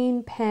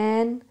 18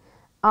 pan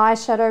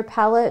eyeshadow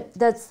palette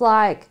that's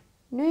like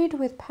nude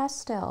with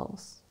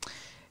pastels.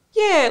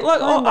 Yeah, like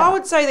Kinda. I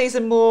would say these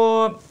are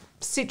more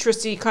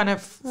citrusy, kind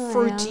of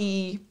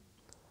fruity.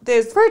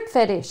 There's Fruit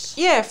fetish.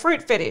 yeah,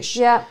 fruit fetish.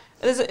 Yeah.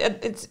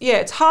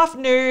 It's half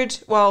nude.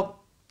 Well,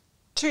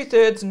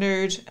 2/3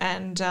 nude,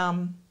 and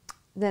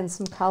Then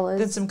some colours.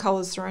 then some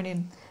colours thrown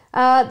in.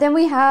 Then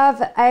we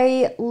have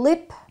a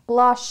lip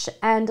blush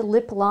and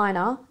lip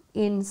liner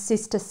in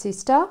Sister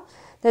Sister.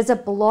 There's a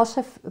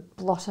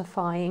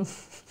blottifying.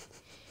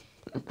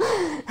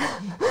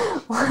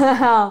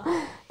 Wow,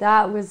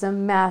 that was a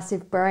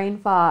massive brain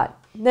fart.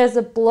 There's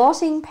a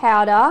blotting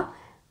powder,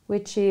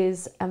 which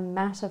is a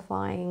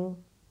mattifying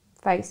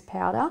face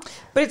powder.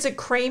 But it's a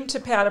cream to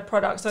powder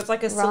product, so it's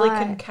like a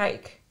silicone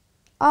cake.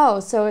 Oh,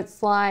 so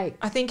it's like...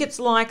 I think it's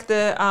like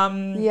the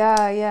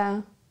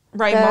Yeah.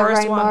 Raine The Morris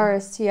Raine one.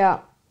 Morris, yeah.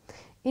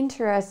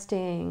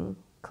 Interesting.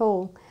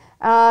 Cool.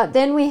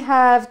 Then we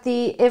have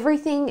the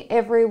Everything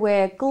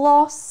Everywhere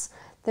gloss.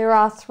 There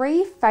are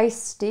 3 face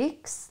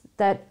sticks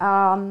that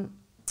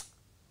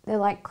they're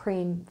like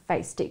cream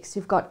face sticks.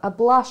 You've got a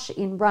blush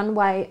in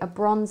Runway, a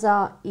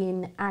bronzer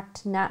in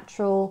Act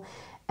Natural,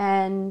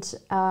 and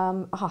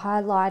a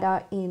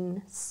highlighter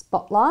in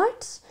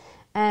Spotlight.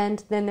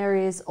 And then there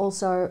is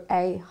also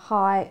a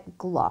high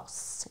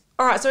gloss.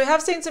 All right, so we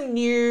have seen some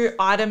new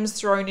items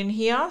thrown in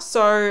here.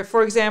 So,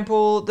 for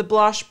example, the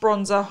blush,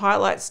 bronzer,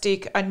 highlight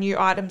stick are new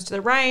items to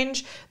the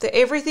range. The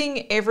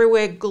Everything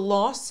Everywhere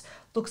gloss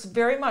looks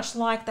very much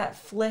like that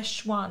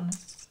Flesh one.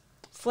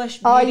 Flesh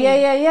Beauty. Oh,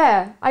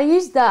 yeah. I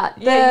used that.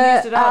 Yeah, you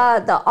used it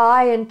up. The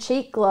eye and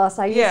cheek gloss.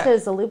 I used it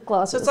as a lip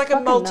gloss. So it's like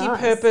a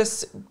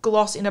multi-purpose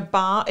gloss in a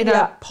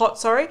pot,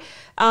 sorry.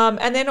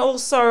 And then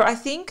also, I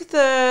think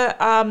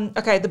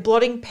the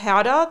blotting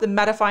powder, the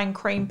mattifying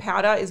cream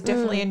powder is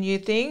definitely a new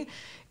thing,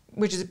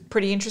 which is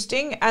pretty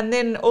interesting. And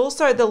then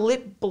also the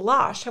lip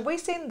blush. Have we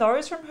seen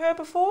those from her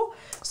before?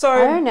 So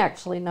I don't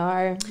actually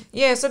know.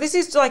 yeah, so this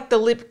is like the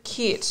lip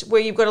kit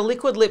where you've got a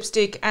liquid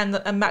lipstick and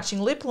a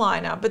matching lip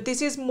liner, but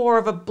this is more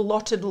of a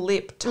blotted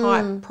lip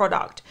type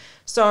product.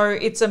 So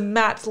it's a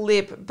matte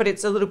lip, but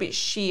it's a little bit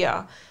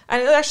sheer.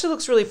 And it actually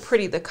looks really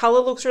pretty. The colour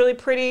looks really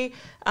pretty.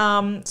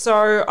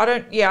 So I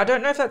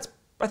don't know if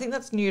I think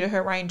that's new to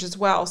her range as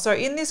well. So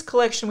in this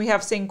collection, we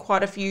have seen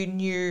quite a few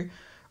new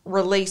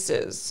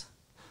releases.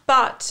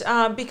 But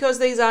because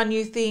these are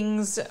new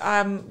things,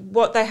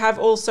 what they have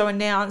also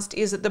announced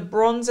is that the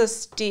bronzer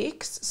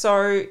sticks,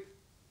 so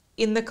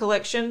in the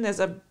collection, there's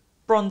a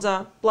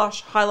bronzer,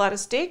 blush, highlighter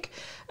stick,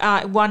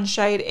 1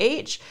 shade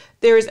each.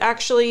 There is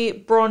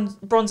actually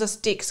bronzer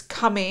sticks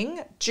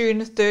coming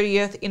June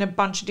 30th in a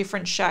bunch of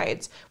different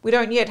shades. We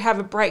don't yet have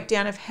a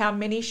breakdown of how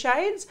many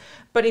shades,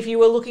 but if you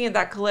were looking at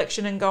that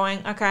collection and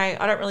going, okay,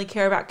 I don't really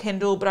care about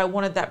Kendall, but I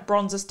wanted that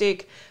bronzer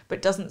stick, but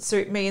it doesn't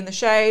suit me in the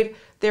shade,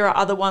 there are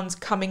other ones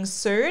coming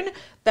soon.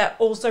 That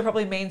also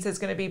probably means there's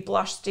going to be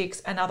blush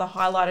sticks and other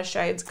highlighter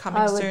shades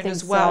coming soon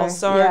as well.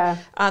 So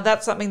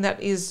that's something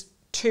that is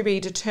to be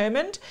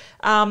determined.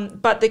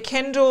 But the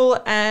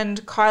Kendall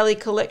and Kylie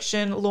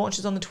collection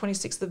launches on the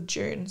 26th of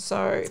June.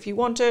 So if you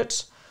want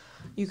it,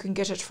 you can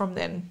get it from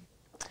then.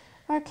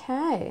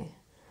 Okay.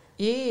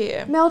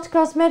 Yeah. Melt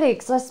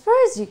Cosmetics. I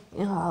suppose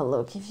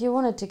look, if you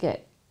wanted to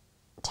get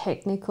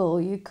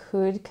technical, you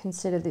could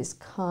consider this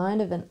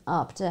kind of an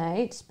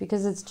update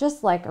because it's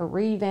just like a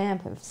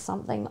revamp of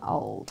something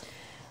old.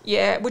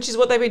 Yeah, which is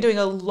what they've been doing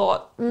a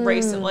lot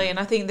recently, and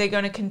I think they're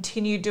going to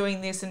continue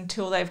doing this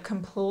until they've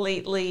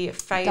completely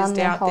phased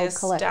out their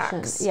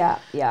stacks. Yeah.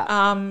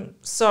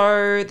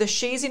 So the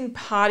She's in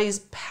Parties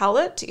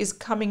palette is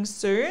coming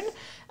soon.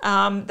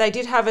 They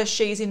did have a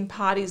She's in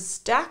Parties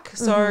stack.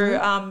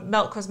 So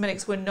Melt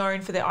Cosmetics were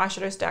known for their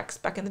eyeshadow stacks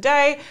back in the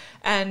day,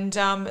 and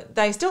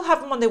they still have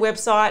them on their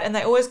website, and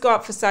they always go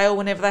up for sale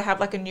whenever they have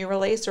like a new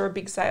release or a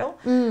big sale.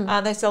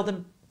 They sell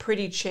them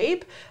pretty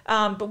cheap,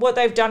 but what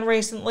they've done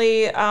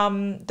recently,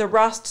 the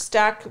Rust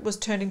stack was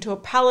turned into a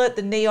palette,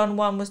 the Neon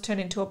one was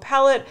turned into a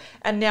palette,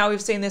 and now we've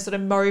seen this sort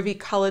of mauvey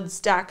coloured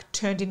stack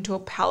turned into a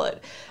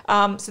palette.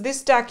 So this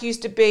stack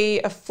used to be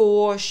a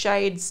 4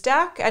 shade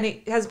stack, and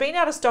it has been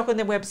out of stock on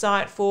their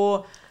website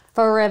for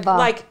forever,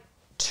 like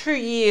 2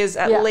 years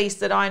at least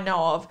that I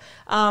know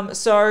of.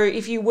 So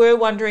if you were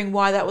wondering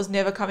why that was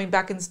never coming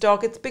back in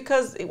stock, it's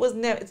because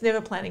it's never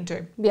planning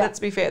to. Let's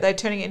be fair, they're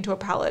turning it into a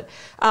palette.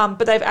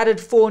 But they've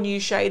added 4 new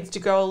shades to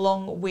go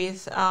along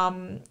with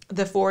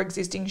the 4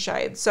 existing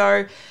shades.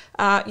 So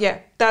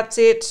that's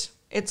it.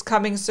 It's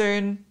coming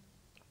soon.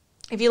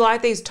 If you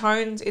like these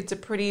tones, it's a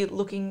pretty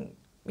looking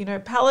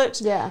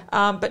palette,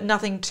 but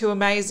nothing too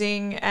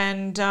amazing.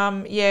 And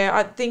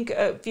I think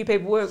a few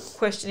people were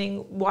questioning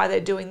why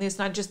they're doing this,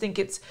 and I just think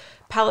it's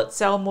palettes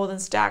sell more than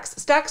stacks.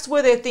 Stacks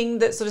were their thing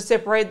that sort of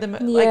separated them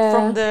like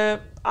from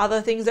the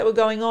other things that were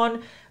going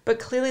on, but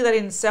clearly they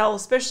didn't sell,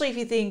 especially if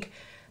you think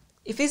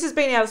if this has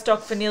been out of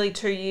stock for nearly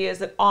 2 years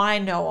that I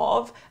know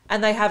of,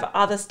 and they have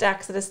other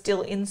stacks that are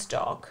still in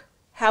stock,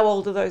 how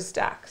old are those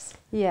stacks?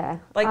 Yeah.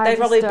 Like they've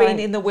probably been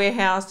in the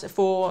warehouse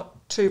for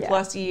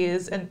 2+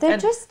 years. And they're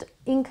just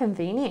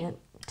inconvenient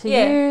to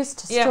Yeah. use,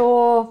 to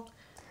store.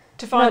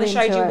 To find Not the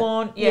shade into you it.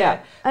 want. Yeah.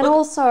 And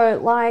also,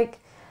 like,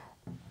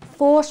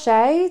 4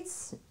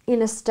 shades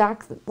in a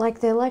stack, like,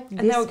 they're like this big.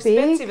 And they're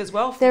expensive as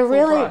well for They're full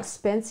really price.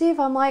 expensive.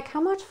 I'm like,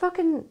 how much of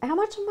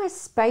my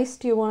space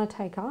do you want to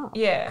take up?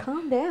 Yeah.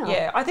 Calm down.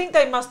 Yeah, I think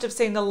they must have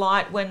seen the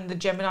light when the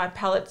Gemini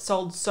palette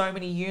sold so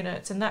many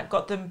units, and that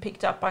got them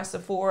picked up by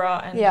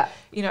Sephora. And,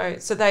 you know,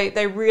 so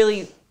they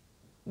really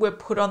were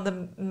put on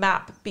the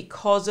map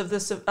because of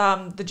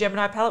the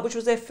Gemini palette, which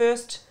was their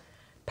first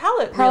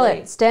palette,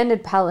 really.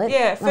 Standard palette.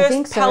 Yeah, I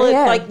think first palette,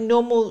 so, like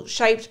normal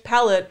shaped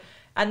palette,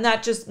 and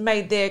that just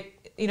made their,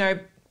 you know,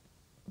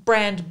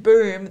 brand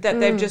boom that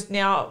they've just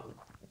now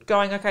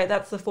going, okay,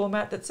 that's the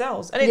format that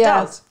sells. And it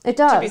does. It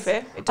does. To be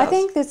fair, it does. I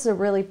think this is a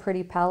really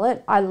pretty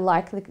palette. I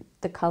like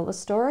the colour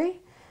story.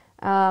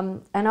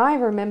 And I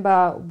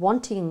remember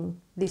wanting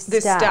this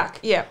stack.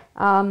 Yeah.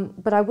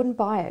 But I wouldn't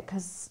buy it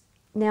because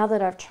now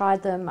that I've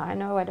tried them, I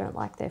know I don't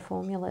like their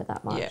formula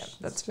that much. Yeah,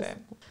 that's fair.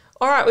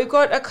 All right, we've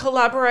got a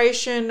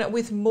collaboration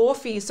with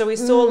Morphe. So we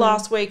saw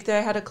last week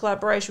they had a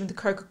collaboration with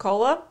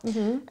Coca-Cola.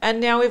 And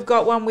now we've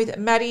got one with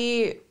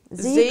Maddie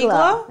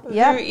Ziegler, who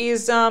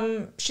is,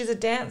 she's a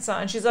dancer.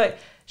 And she's like,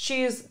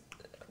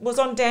 was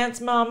on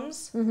Dance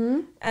Mums.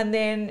 And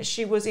then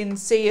she was in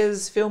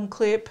Sia's film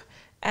clip.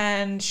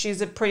 And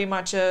she's pretty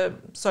much a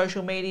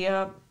social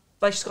media,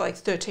 like she's got like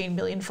 13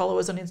 million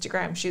followers on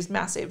Instagram. She's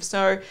massive.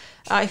 So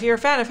if you're a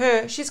fan of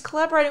her, she's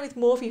collaborating with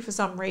Morphe for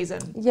some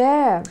reason.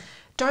 Yeah.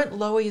 Don't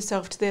lower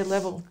yourself to their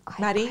level,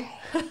 Maddie.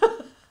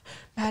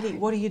 Maddie,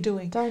 what are you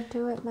doing? Don't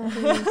do it,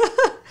 Maddie.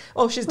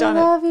 Oh, she's done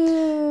I love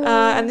you.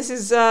 And this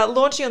is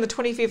launching on the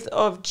 25th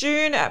of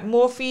June at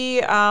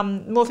Morphe,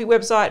 Morphe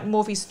website,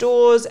 Morphe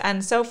stores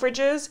and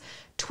Selfridges.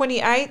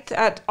 28th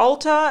at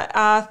Ulta,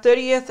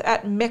 30th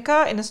at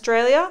Mecca in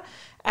Australia,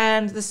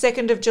 and the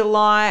 2nd of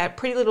July at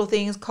Pretty Little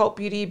Things, Cult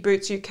Beauty,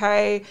 Boots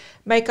UK,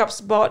 Makeup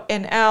Spot,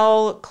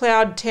 NL,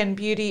 Cloud 10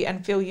 Beauty,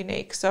 and Feel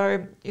Unique.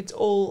 So it's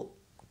all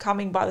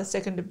coming by the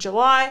 2nd of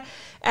July.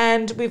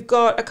 And we've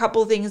got a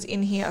couple of things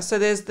in here. So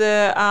there's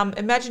the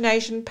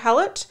Imagination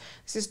palette.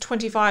 This is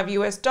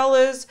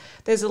 $25.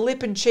 There's a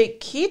lip and cheek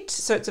kit.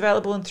 So it's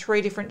available in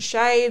 3 different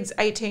shades,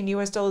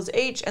 $18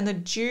 each. And the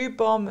Dew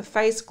Bomb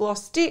face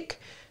gloss stick,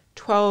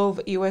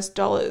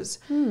 $12.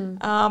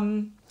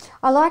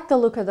 I like the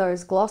look of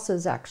those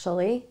glosses,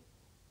 actually.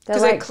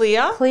 Because they're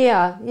clear?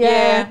 Clear,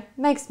 yeah.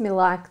 Makes me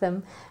like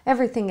them.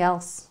 Everything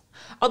else.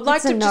 I'd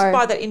like to just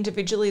buy that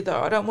individually,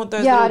 though. I don't want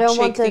those little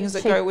cheek things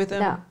that go with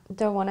them. No,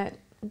 don't want it.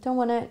 Don't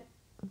want it.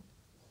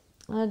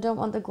 I don't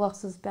want the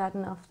glosses bad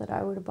enough that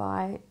I would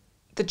buy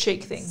the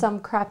cheek thing. Some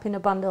crap in a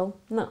bundle.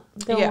 No,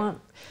 don't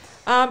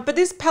want. But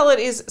this palette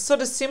is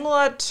sort of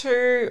similar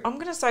to, I'm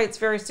going to say it's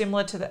very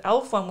similar to the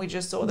e.l.f. one we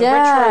just saw, the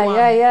retro one.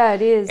 Yeah,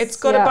 it is. It's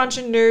got a bunch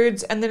of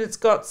nudes, and then it's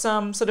got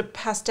some sort of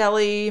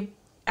pastel-y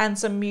and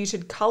some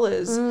muted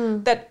colours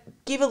that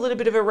give a little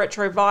bit of a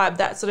retro vibe,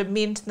 that sort of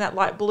mint and that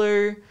light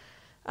blue.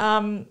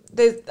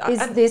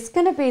 Is this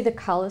going to be the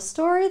colour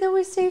story that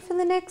we see for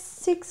the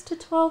next 6 to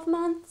 12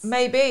 months?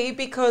 Maybe,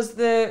 because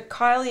the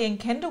Kylie and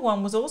Kendall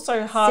one was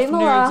also half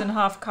Similar. nudes and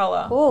half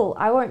colour. Cool.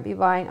 I won't be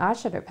buying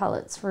eyeshadow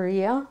palettes for a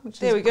year,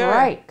 which is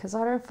great because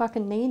I don't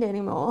fucking need any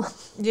more.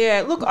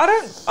 Yeah, look, I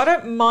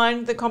don't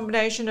mind the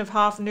combination of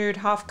half nude,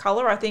 half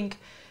colour. I think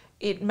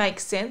it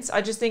makes sense.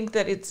 I just think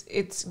that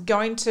it's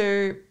going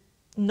to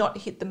not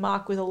hit the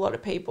mark with a lot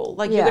of people.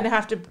 Like you're going to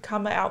have to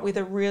come out with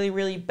a really,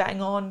 really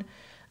bang on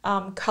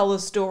colour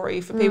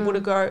story for people to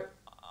go,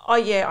 oh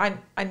yeah,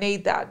 I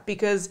need that,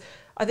 because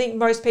I think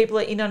most people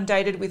are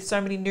inundated with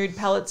so many nude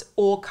palettes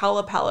or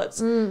colour palettes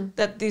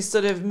that this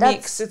sort of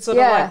mix, it's sort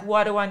of like,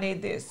 why do I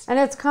need this? And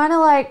it's kind of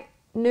like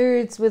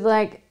nudes with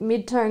like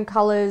mid-tone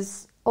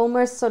colours,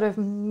 almost sort of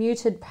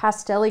muted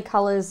pastel-y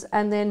colours,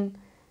 and then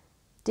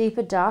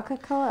deeper, darker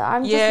colour. I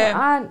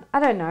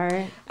don't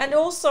know. And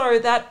also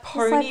that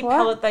pony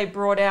palette they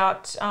brought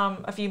out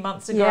a few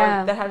months ago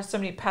that had so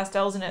many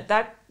pastels in it,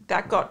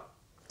 that got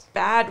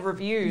bad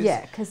reviews.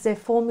 Yeah, because their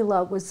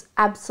formula was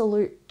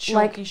absolute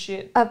chalky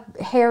shit. A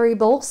hairy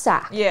ball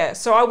sack. Yeah,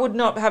 so I would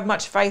not have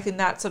much faith in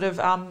that sort of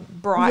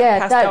bright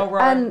pastel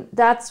robe. And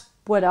that's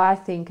what I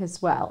think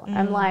as well.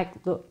 And like,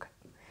 look,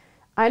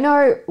 I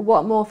know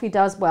what Morphe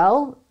does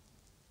well.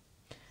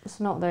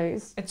 It's not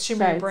those. It's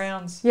shimmery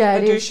browns. Yeah,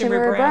 they do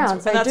shimmery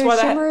browns. And they do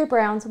shimmery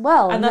browns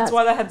well. And that's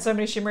why they had so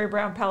many shimmery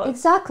brown palettes.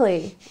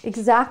 Exactly.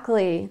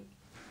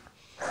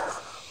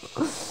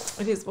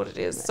 It is what it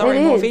is. Sorry,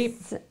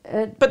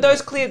 Morphe. But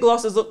those clear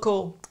glosses look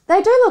cool.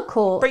 They do look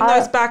cool. Bring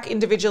those back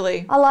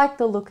individually. I like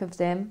the look of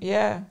them.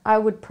 Yeah. I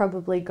would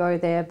probably go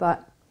there,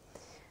 but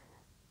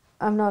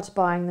I'm not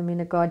buying them in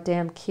a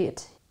goddamn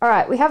kit. All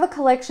right, we have a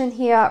collection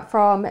here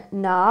from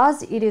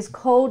NARS. It is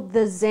called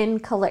the Zen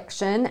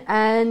Collection,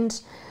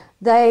 and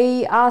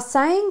they are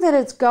saying that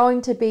it's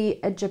going to be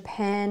a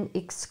Japan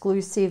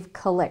exclusive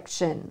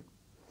collection.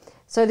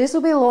 So this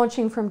will be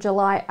launching from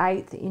July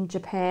 8th in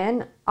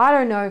Japan. I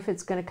don't know if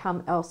it's going to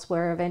come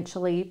elsewhere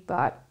eventually,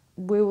 but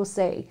we will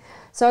see.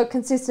 So it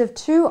consists of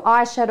 2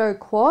 eyeshadow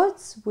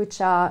quads,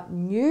 which are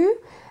new,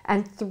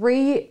 and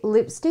 3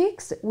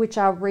 lipsticks, which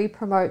are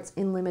re-promotes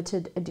in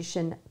limited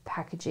edition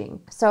packaging.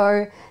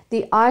 So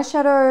the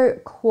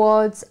eyeshadow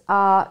quads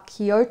are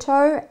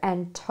Kyoto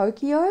and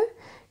Tokyo.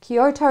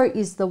 Kyoto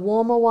is the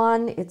warmer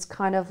one. It's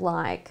kind of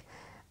like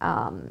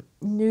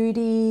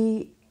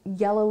nudie,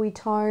 yellowy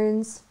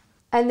tones.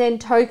 And then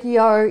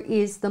Tokyo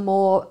is the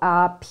more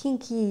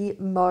pinky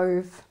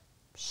mauve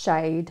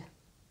shade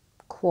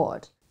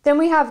quad. Then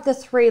we have the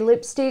 3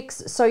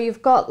 lipsticks. So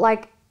you've got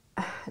like,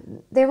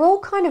 they're all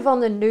kind of on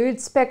the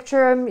nude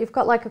spectrum. You've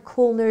got like a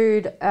cool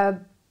nude, a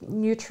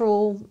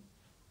neutral,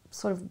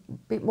 sort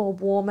of bit more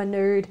warmer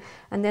nude,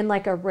 and then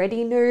like a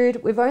reddy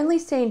nude. We've only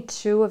seen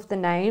 2 of the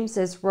names.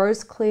 There's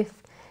Rosecliff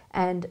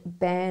and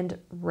Band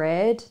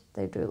Red.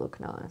 They do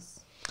look nice.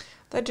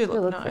 They do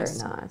look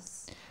nice. Very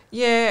nice.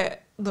 Yeah,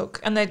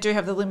 look, and they do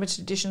have the limited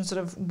edition sort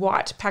of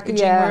white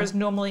packaging, whereas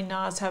normally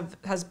NARS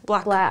has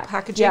black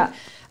packaging.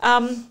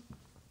 Yeah.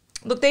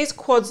 Look, these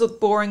quads look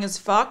boring as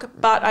fuck,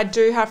 but I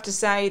do have to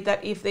say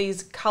that if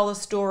these colour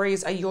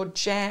stories are your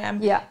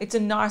jam, it's a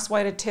nice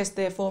way to test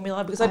their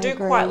formula, because I do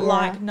agree, quite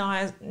like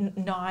NARS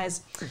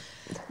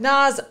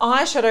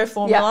eyeshadow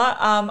formula.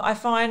 I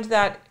find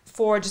that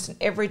for just an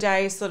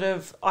everyday sort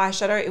of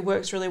eyeshadow, it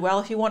works really well.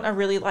 If you want a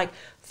really like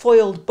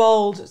foiled,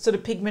 bold, sort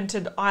of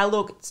pigmented eye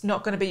look, it's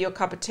not going to be your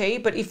cup of tea.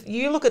 But if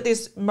you look at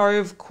this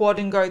mauve quad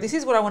and go, this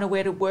is what I want to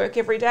wear to work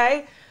every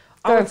day,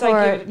 I would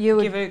say you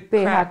would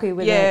be happy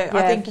with it. Yeah,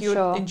 I think you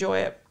would enjoy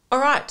it. All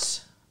right.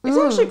 It's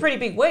actually a pretty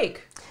big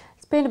week.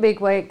 It's been a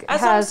big week.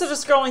 As I'm sort of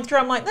scrolling through,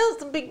 I'm like, there's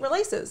some big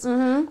releases.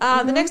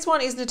 The next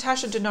one is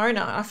Natasha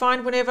Denona. I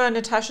find whenever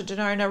Natasha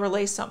Denona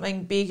release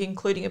something big,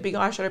 including a big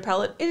eyeshadow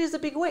palette, it is a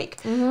big week.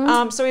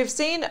 So we've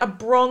seen a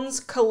bronze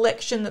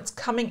collection that's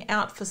coming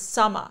out for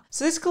summer.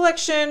 So this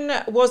collection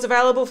was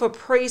available for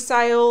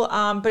pre-sale,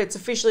 but it's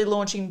officially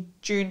launching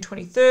June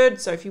 23rd.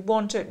 So if you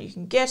want it, you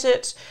can get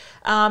it.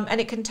 And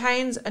it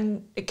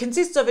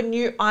consists of a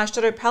new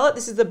eyeshadow palette.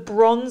 This is the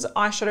bronze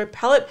eyeshadow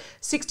palette,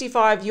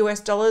 $65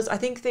 US. I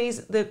think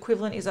the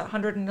equivalent is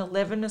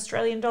 111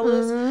 Australian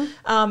dollars.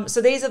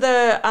 So these are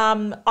the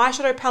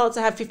eyeshadow palettes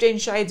that have 15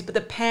 shades, but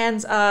the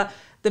pans are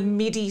the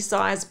midi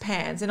size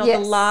pans. They're not the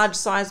large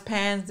size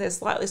pans. They're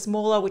slightly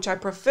smaller, which I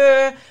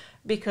prefer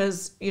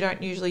because you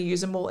don't usually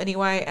use them all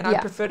anyway. And I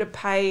prefer to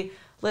pay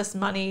less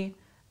money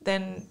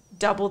than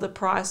double the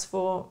price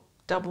for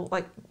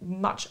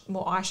much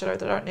more eyeshadow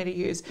that I don't need to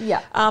use.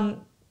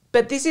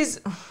 But this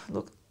is,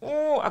 look,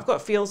 I've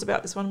got feels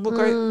about this one.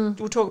 We'll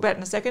talk about it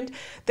in a second.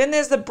 Then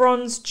there's the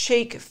Bronze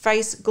Cheek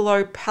Face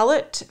Glow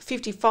Palette,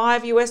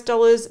 $55 US.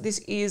 This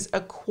is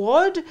a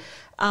quad,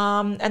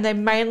 and they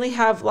mainly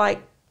have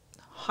like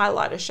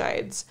highlighter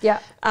shades.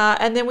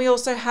 And then we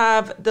also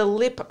have the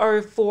Lip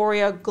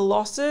Euphoria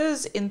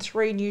glosses in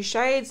 3 new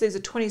shades. These are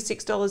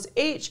 $26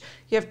 each.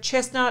 You have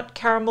chestnut,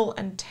 caramel,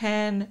 and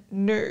tan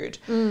nude.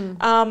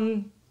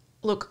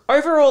 Look,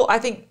 overall, I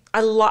think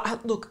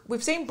look,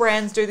 we've seen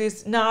brands do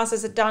this. NARS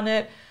has done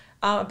it.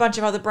 A bunch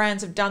of other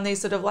brands have done these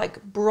sort of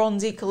like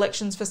bronzy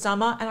collections for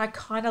summer, and I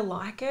kind of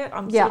like it.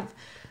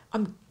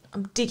 I'm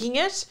digging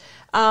it.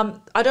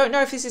 I don't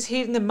know if this is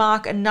hitting the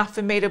mark enough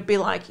for me to be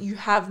like, you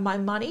have my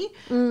money,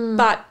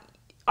 but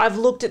I've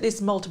looked at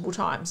this multiple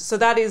times. So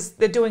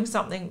they're doing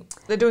something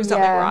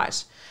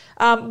right.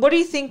 What do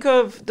you think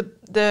of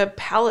the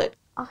palette?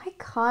 I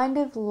kind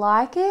of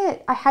like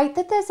it. I hate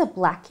that there's a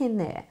black in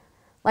there.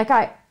 Like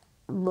I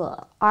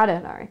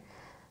don't know.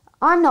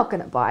 I'm not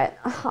going to buy it.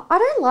 I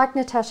don't like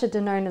Natasha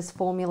Denona's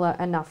formula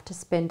enough to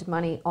spend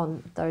money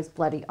on those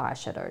bloody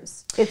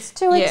eyeshadows. It's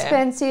too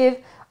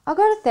expensive. I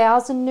got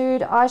 1,000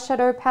 nude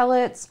eyeshadow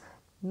palettes.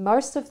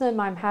 Most of them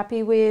I'm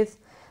happy with.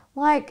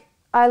 Like,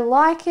 I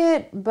like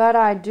it, but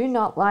I do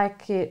not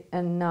like it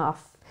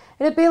enough.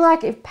 It'd be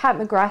like if Pat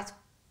McGrath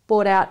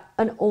bought out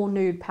an all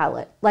nude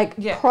palette,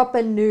 like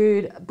proper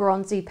nude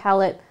bronzy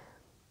palette.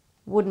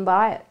 Wouldn't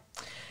buy it.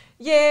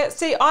 Yeah,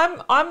 see,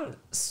 I'm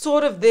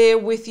sort of there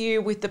with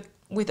you with the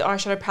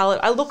eyeshadow palette.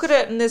 I look at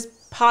it and there's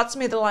parts of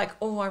me that are like,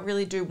 oh, I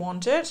really do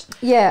want it.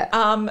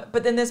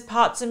 But then there's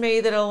parts of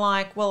me that are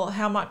like, well,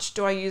 how much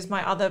do I use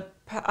my other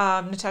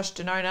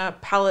Natasha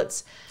Denona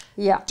palettes?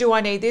 Do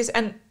I need this?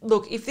 And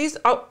look, if this,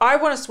 I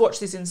want to swatch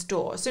this in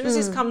store. As soon as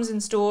this comes in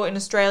store in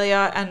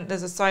Australia and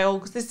there's a sale,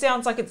 because this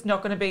sounds like it's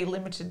not going to be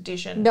limited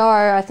edition. No,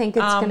 I think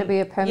it's going to be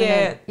a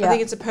permanent. I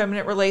think it's a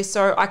permanent release,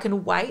 so I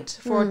can wait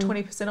for a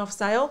 20% off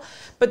sale.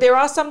 But there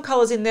are some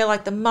colours in there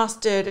like the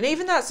mustard and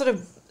even that sort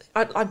of,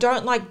 I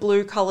don't like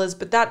blue colours,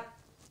 but that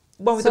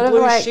one with Sort the of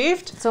blue like,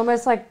 shift. it's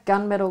almost like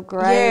gunmetal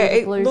grey. Yeah, with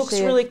it blue looks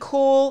shift. really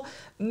cool.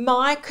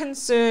 My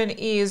concern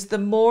is the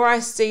more I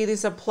see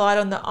this applied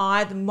on the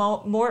eye, the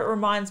more it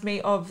reminds me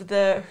of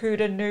the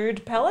Huda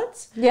Nude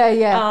palettes.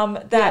 Yeah.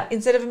 That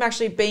instead of them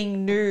actually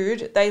being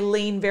nude, they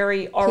lean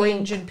very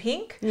orange and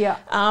pink. Yeah.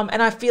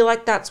 And I feel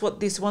like that's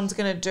what this one's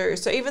going to do.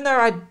 So even though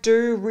I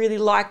do really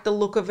like the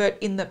look of it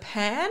in the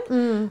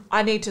pan,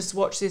 I need to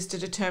swatch this to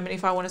determine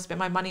if I want to spend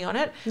my money on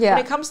it. Yeah.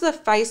 When it comes to the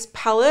face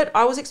palette,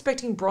 I was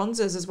expecting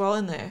bronzers as well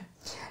in there.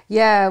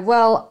 Yeah,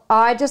 well,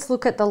 I just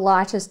look at the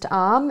lightest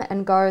arm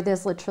and go,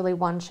 there's literally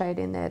one shade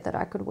in there that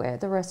I could wear.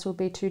 The rest will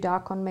be too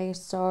dark on me,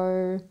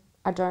 so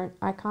I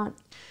can't.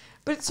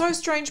 But it's so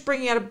strange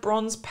bringing out a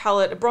bronze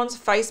palette, a bronze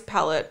face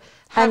palette.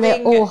 And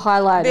they're all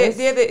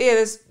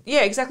highlighters.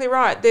 Yeah, exactly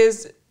right.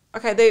 There's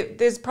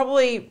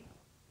probably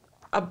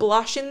a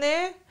blush in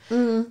there,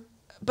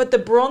 but the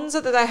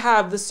bronzer that they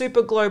have, the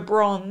Super Glow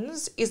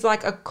Bronze, is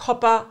like a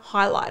copper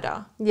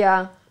highlighter.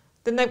 Yeah.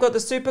 Then they've got the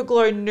Super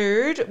Glow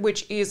Nude,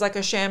 which is like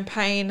a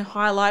champagne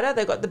highlighter.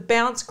 They've got the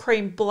Bounce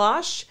Cream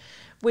Blush,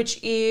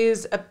 which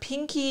is a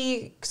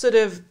pinky sort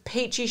of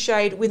peachy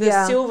shade with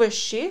a silver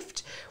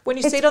shift. When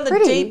you see it on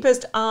the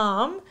deepest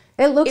arm,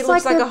 it looks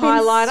like a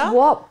highlighter.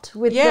 Swapped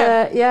with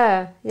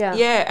Yeah,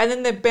 and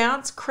then the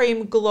Bounce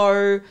Cream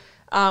Glow,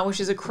 which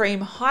is a cream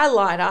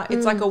highlighter.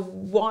 It's like a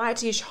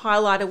whitish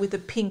highlighter with a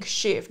pink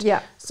shift.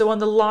 Yeah. So on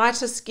the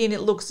lighter skin,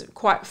 it looks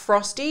quite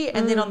frosty,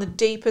 and then on the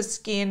deeper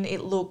skin,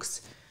 it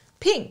looks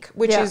pink,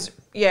 which is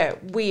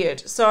weird.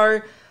 So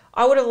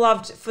I would have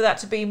loved for that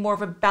to be more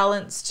of a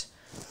balanced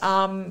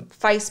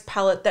face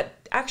palette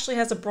that actually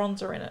has a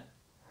bronzer in it.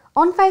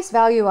 On face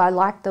value, I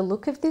like the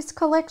look of this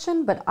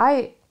collection, but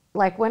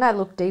when I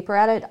look deeper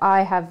at it,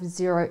 I have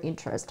zero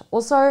interest.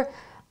 Also,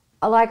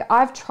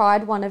 I've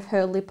tried one of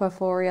her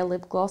Lipophoria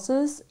lip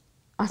glosses.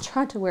 I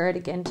tried to wear it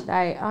again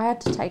today. I had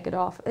to take it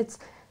off. It's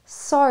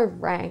so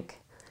rank.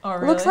 Oh,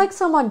 really? It looks like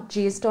someone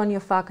jizzed on your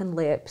fucking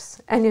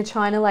lips and you're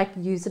trying to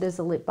use it as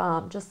a lip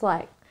balm. Just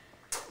like...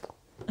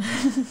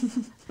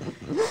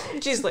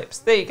 Jizz lips.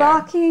 There you go.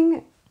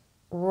 Fucking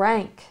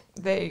rank.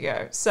 There you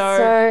go.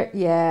 So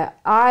yeah,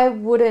 I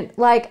wouldn't...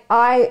 I'm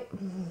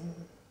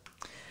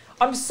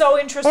so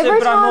interested,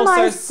 but I'm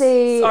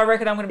also... I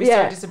reckon I'm going to be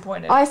so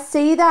disappointed. I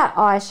see that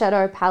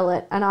eyeshadow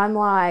palette and I'm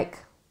like...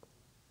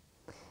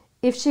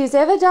 If she's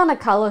ever done a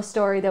colour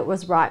story that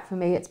was right for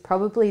me, it's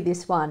probably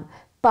this one.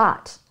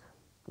 But...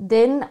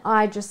 then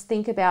I just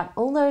think about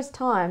all those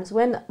times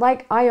when,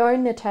 I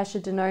own Natasha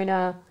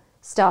Denona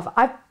stuff.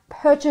 I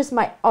purchased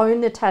my own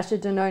Natasha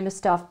Denona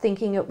stuff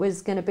thinking it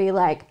was going to be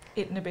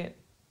It in a bit.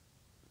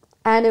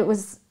 And it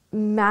was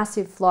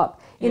massive flop.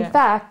 In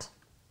fact,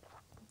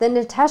 the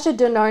Natasha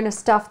Denona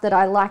stuff that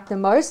I liked the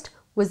most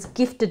was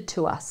gifted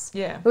to us.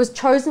 Yeah. It was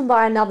chosen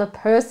by another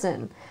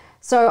person.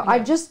 So I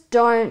just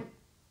don't...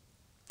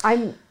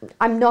 I'm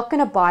not going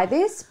to buy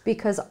this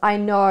because I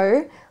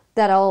know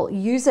that I'll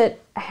use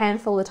it a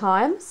handful of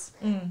times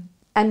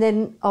and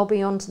then I'll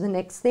be on to the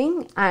next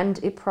thing and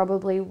it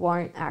probably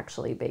won't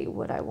actually be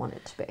what I want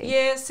it to be.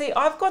 Yeah, see,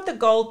 I've got the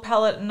gold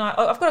palette and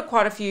I've got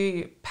quite a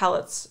few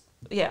palettes.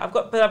 Yeah, I've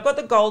got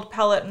the gold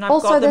palette and I've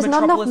got the Metropolis palette. Also, there's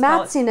not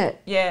enough mattes in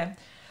it. Yeah.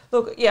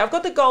 Look, yeah, I've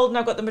got the gold and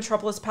I've got the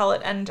Metropolis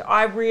palette and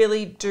I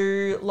really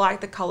do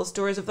like the colour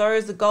stories of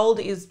those. The gold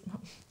is...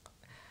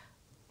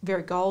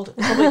 very gold,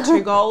 probably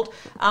too gold.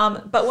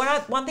 But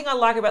one thing I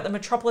like about the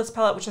Metropolis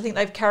palette, which I think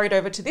they've carried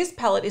over to this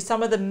palette, is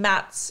some of the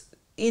mattes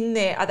in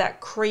there are that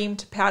cream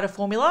to powder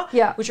formula,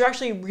 which are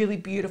actually really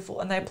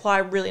beautiful and they apply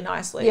really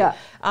nicely. Yeah.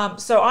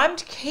 So I'm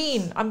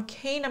keen.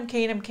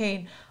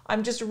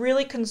 I'm just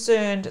really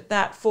concerned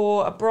that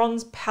for a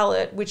bronze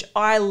palette, which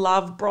I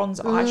love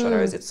bronze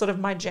eyeshadows, it's sort of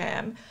my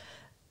jam,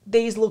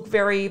 these look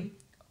very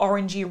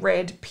orangey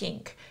red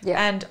pink. Yeah.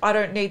 And I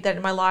don't need that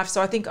in my life.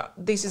 So I think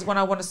this is one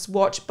I want to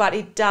swatch, but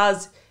it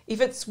does,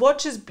 if it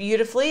swatches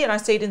beautifully and I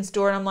see it in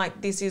store and I'm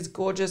like, this is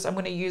gorgeous, I'm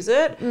going to use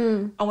it,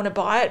 I want to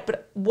buy it.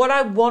 But what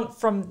I want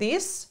from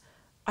this,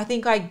 I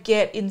think I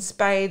get in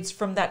spades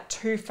from that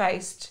Too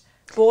Faced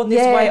Born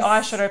This Way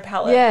eyeshadow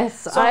palette. Yes,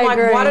 so I'm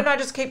like, why don't I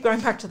just keep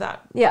going back to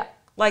that? Yeah.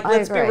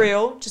 Let's be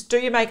real. Just do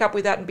your makeup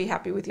with that and be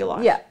happy with your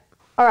life. Yeah.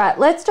 All right,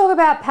 let's talk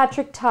about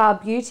Patrick Ta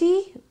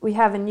Beauty. We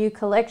have a new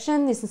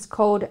collection. This is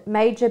called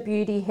Major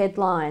Beauty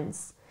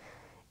Headlines.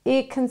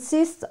 It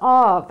consists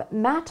of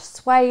matte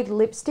suede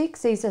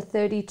lipsticks. These are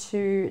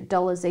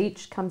 $32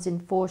 each. Comes in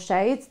 4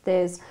 shades.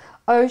 There's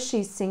Oh,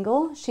 She's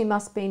Single. She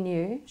Must Be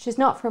New. She's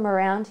not from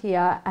around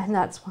here and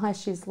that's why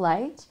she's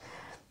late.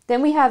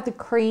 Then we have the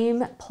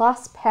Cream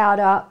Plus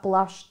Powder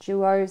Blush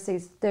Duos.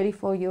 These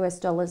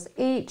 $34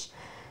 each.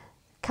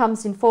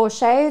 Comes in 4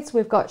 shades.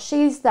 We've got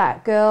She's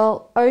That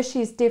Girl, Oh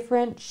She's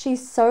Different,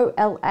 She's So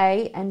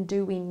LA, and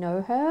Do We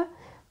Know Her?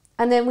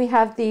 And then we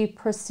have the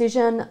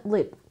Precision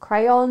Lip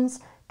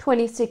Crayons,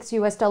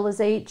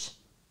 $26 each.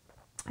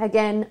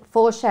 Again,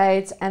 4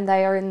 shades, and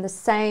they are in the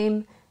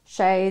same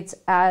shades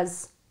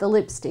as the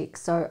lipstick.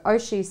 So Oh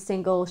She's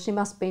Single, She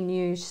Must Be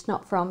New, She's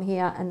Not From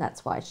Here, and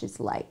That's Why She's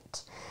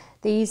Late.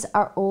 These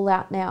are all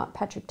out now at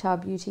Patrick Ta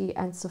Beauty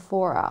and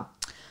Sephora.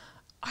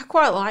 I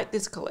quite like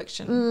this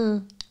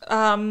collection.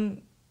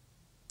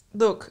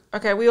 Look,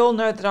 okay, we all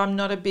know that I'm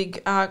not a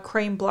big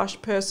cream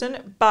blush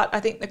person, but I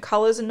think the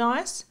colours are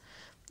nice.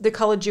 The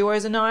colour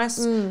duos are nice.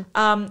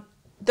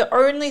 The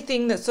only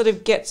thing that sort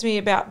of gets me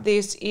about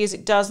this is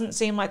it doesn't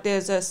seem like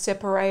there's a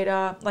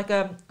separator, like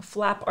a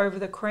flap over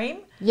the cream.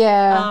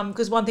 Yeah.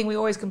 Because one thing we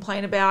always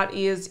complain about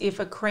is if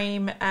a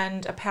cream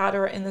and a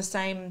powder are in the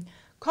same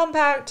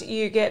compact,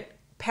 you get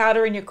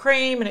powder in your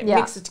cream and it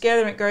mixes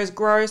together and it goes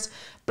gross.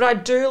 But I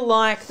do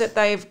like that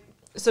they've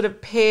sort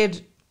of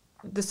paired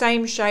the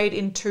same shade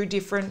in two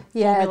different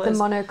formulas.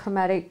 The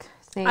monochromatic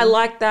thing. I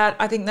like that.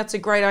 I think that's a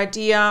great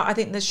idea. I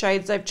think the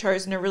shades they've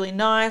chosen are really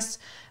nice.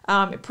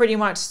 It pretty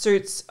much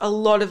suits a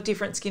lot of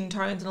different skin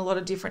tones and a lot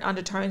of different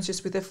undertones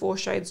just with the 4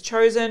 shades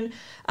chosen.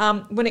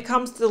 When it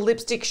comes to the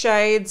lipstick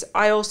shades,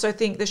 I also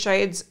think the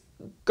shades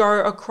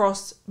go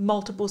across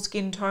multiple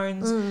skin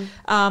tones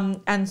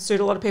and suit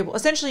a lot of people.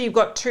 Essentially, you've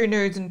got 2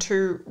 nudes and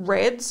 2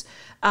 reds,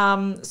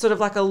 sort of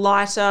like a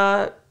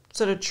lighter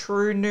sort of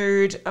true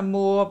nude, a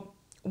more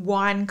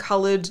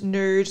wine-coloured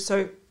nude,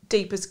 so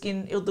deeper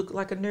skin, it'll look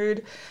like a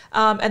nude.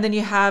 And then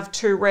you have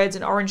 2 reds,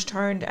 an orange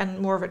toned and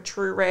more of a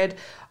true red.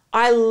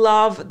 I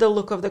love the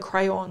look of the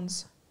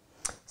crayons.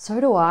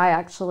 So do I,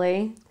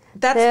 actually.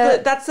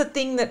 That's the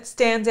thing that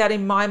stands out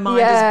in my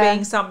mind as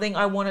being something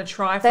I want to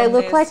try from this. They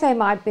look like they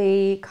might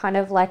be kind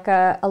of like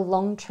a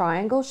long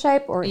triangle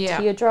shape or a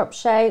teardrop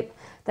shape.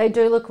 They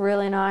do look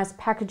really nice.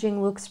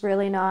 Packaging looks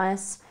really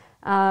nice.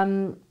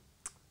 I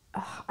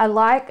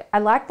like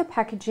the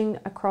packaging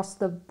across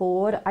the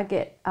board. I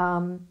get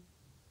Tom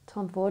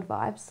Ford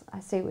vibes.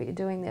 I see what you're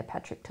doing there,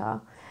 Patrick Tar.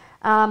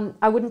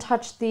 I wouldn't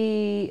touch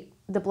the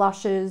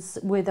blushes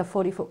with a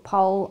 40-foot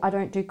pole. I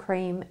don't do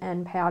cream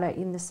and powder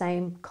in the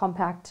same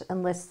compact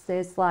unless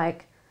there's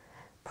like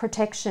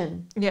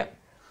protection. Yeah.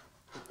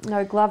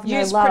 No glove, no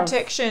Use love.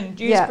 protection.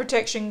 Use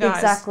protection, guys.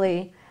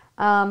 Exactly.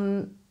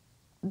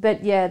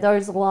 But yeah,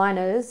 those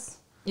liners.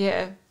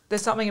 Yeah,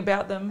 there's something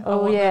about them.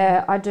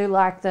 I do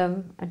like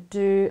them. I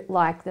do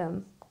like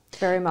them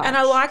very much. And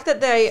I like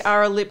that they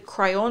are a lip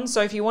crayon.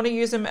 So if you want to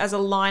use them as a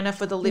liner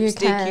for the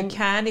lipstick, you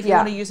can. If you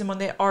want to use them on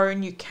their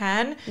own, you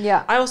can.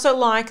 Yeah. I also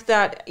like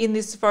that in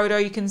this photo,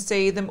 you can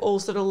see them all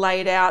sort of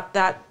laid out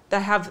that they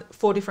have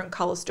 4 different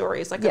color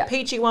stories, like a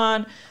peachy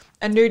one,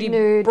 a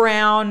nude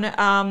brown,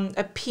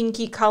 a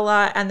pinky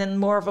color, and then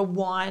more of a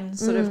wine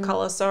sort of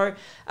color. So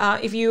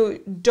if you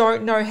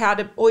don't know how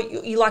to, or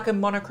you like a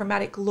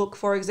monochromatic look,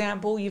 for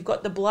example, you've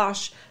got the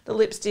blush, the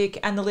lipstick,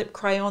 and the lip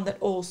crayon that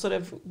all sort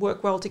of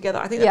work well together.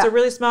 I think that's a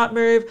really smart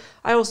move.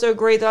 I also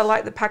agree that I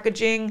like the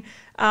packaging.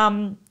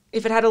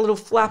 If it had a little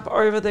flap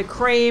over the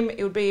cream,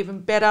 it would be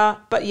even better.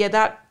 But yeah,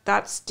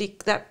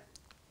 that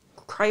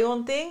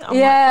crayon thing.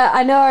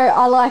 I know.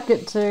 I like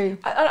it too.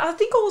 I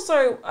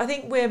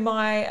think where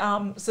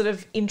my sort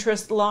of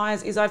interest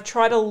lies is I've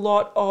tried a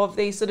lot of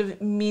these sort of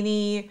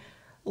mini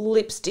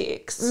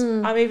lipsticks.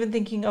 I'm even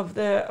thinking of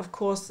of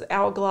course,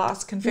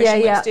 Hourglass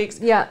Confession lipsticks.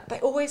 Yeah. They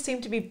always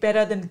seem to be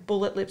better than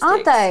bullet lipsticks.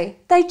 Aren't they?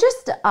 They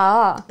just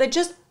are. They're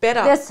just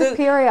better. They're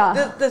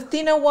superior. The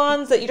thinner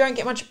ones that you don't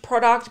get much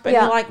product, but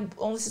you're like,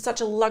 oh, this is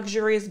such a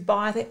luxurious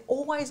buy. They're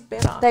always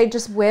better. They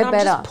just wear better.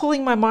 I'm just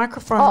pulling my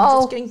microphone.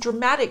 It's getting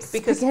dramatic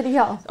because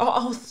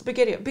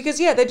spaghetti. Because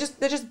they're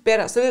just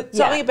better. So there's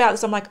something about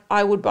this I'm like,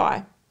 I would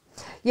buy.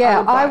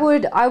 Yeah, I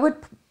would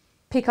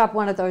pick up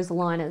one of those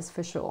liners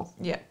for sure.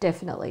 Yeah.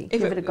 Definitely.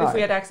 Give it a go. If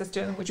we had access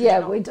to them, which we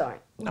don't. We don't.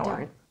 We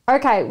don't.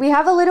 Okay, we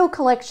have a little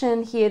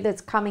collection here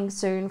that's coming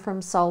soon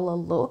from Solar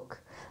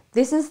Look.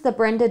 This is the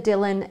Brenda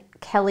Dillon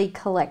Kelly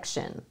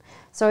collection.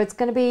 So it's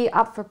going to be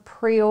up for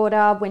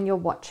pre-order when you're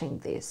watching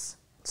this.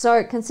 So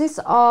it consists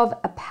of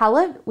a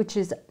palette, which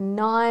is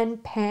 9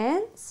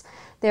 pans.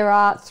 There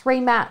are 3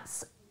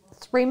 mattes,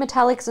 3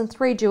 metallics and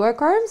 3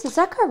 duochromes. Is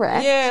that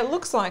correct? Yeah, it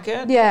looks like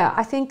it. Yeah,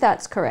 I think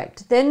that's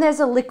correct. Then there's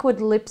a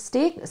liquid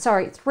lipstick.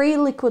 Sorry, 3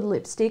 liquid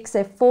lipsticks.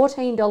 They're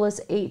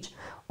 $14 each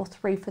or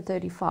 3 for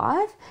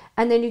 $35.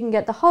 And then you can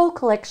get the whole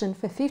collection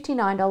for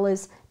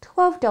 $59,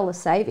 $12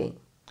 saving.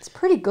 It's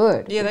pretty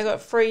good. Yeah, they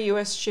got free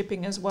US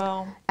shipping as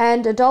well.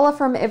 And $1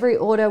 from every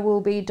order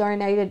will be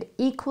donated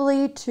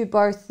equally to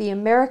both the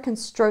American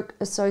Stroke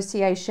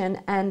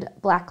Association and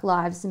Black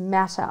Lives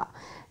Matter.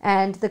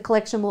 And the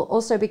collection will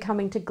also be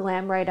coming to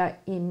Glam Radar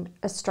in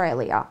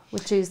Australia,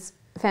 which is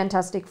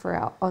fantastic for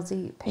our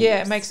Aussie peeps.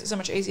 Yeah, it makes it so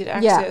much easier to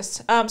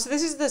access. So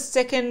this is the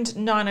second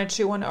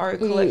 90210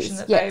 collection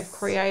that they've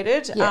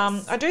created.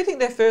 Yes. I do think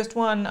their first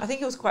one, I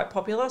think it was quite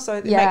popular, so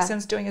it makes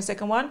sense doing a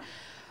second one.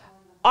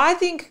 I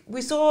think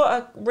we saw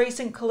a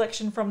recent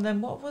collection from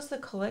them. What was the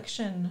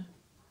collection?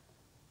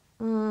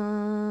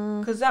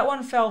 Because that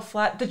one fell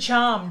flat. The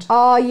Charmed.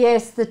 Oh,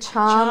 yes, the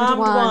Charmed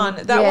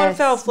one. That one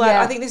fell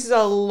flat. I think this is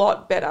a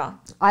lot better.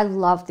 I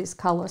love this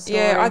colour story.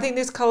 Yeah, I think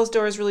this colour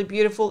story is really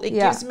beautiful. It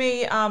gives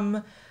me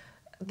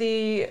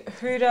the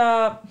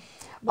Huda...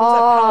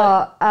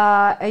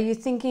 are you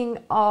thinking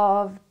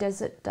of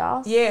Desert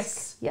Dusk?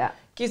 Yes. Yeah.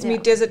 Gives me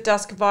Desert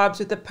Dusk vibes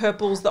with the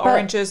purples, the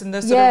oranges, and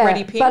the sort of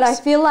reddy pinks. But I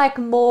feel like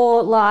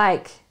more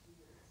like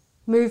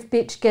move,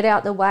 bitch, get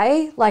out the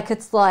way. Like,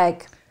 it's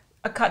like...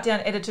 A cut down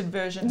edited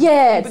version.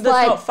 Yeah, it's let's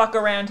like... not fuck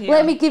around here.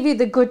 Let me give you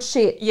the good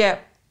shit. Yeah.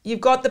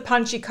 You've got the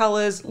punchy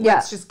colours.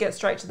 Let's just get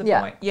straight to the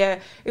point. Yeah.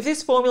 If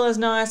this formula is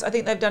nice, I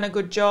think they've done a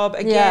good job.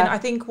 Again, I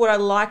think what I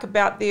like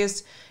about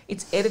this,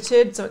 it's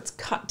edited, so it's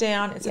cut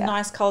down. It's a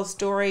nice colour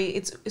story.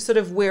 It's sort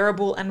of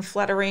wearable and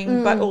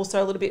flattering, but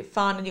also a little bit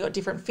fun, and you've got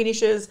different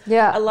finishes.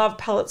 Yeah. I love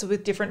palettes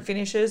with different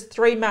finishes.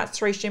 3 mattes,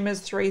 3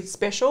 shimmers, 3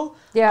 special.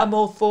 Yeah. I'm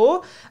all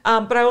for.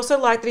 But I also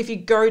like that if you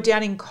go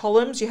down in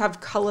columns, you have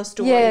colour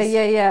stories.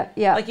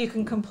 Yeah. Like you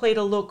can complete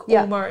a look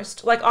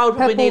almost. Like I would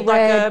probably Purple, need like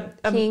red,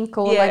 a pink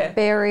or like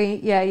berry.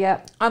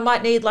 Yeah. I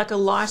might need like a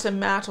lighter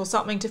matte or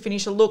something to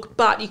finish a look,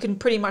 but you can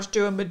pretty much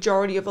do a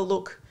majority of a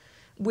look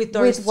with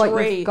those With what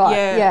 3. you've got,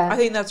 yeah. I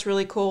think that's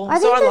really cool. I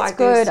think I that's like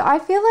good. this. I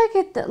feel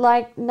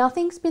like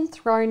nothing's been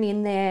thrown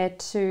in there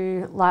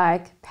to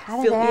like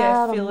pad it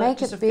out or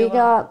make it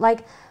bigger.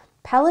 Like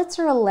palettes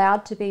are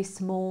allowed to be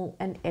small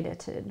and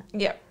edited.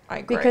 Yeah, I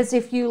agree. Because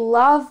if you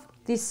love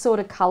this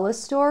sort of color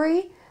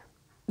story,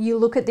 you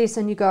look at this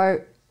and you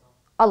go,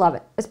 I love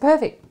it. It's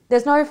perfect.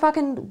 There's no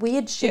fucking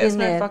weird shit in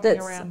there. That's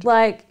around.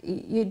 Like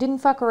you didn't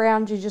fuck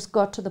around. You just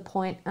got to the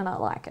point, and I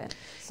like it.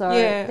 So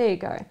there you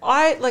go.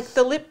 I like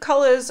the lip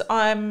colors.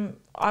 I'm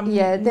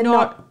they're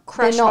not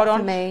crash they're hot not on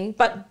for me.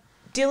 But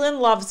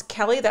Dylan loves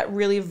Kelly, that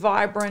really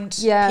vibrant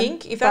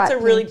pink. If that's a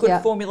really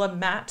good formula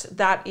matte,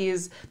 they're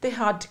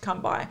hard to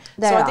come by.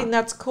 I think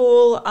that's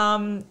cool.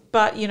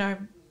 But you know,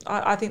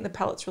 I think the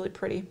palette's really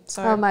pretty.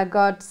 So oh my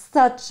god,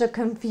 such a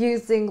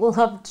confusing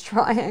love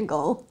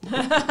triangle.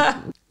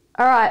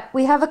 All right,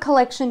 we have a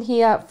collection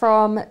here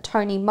from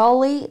Tony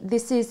Moly.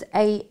 This is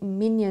a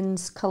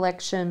Minions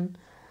collection.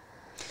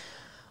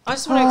 I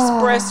just want to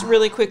express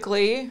really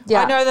quickly.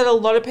 I know that a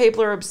lot of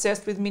people are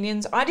obsessed with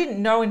Minions. I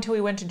didn't know until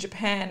we went to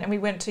Japan and we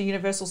went to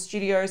Universal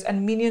Studios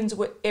and Minions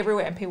were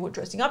everywhere and people were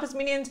dressing up as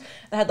Minions.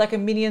 They had like a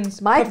Minions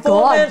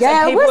performance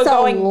and people were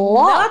going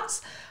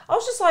nuts. I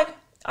was just like,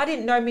 I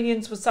didn't know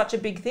Minions was such a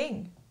big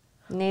thing.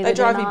 They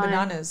drive me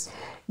bananas.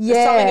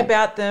 There's something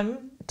about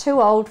them.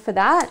 Too old for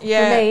that, for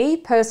me,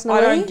 personally.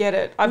 I don't get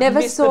it. I've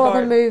never saw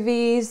the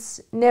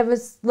movies, never,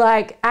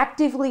 like,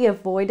 actively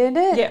avoided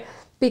it. Yeah.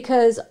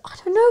 Because I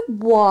don't know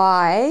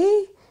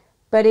why,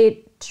 but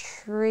it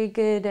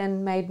triggered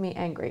and made me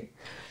angry.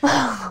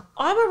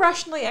 I'm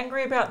irrationally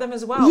angry about them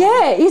as well.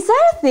 Yeah, is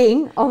that a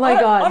thing? Oh my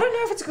God. I don't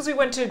know if it's because we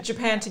went to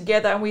Japan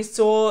together and we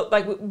saw,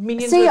 like,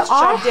 Minions. See, were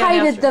shoved down I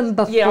hated them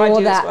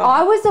before that. Well.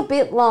 I was a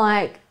bit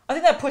like... I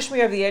think that pushed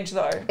me over the edge,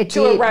 though,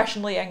 to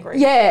irrationally angry.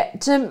 Yeah,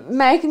 to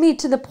make me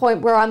to the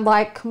point where I'm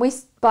like, can we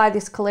buy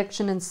this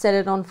collection and set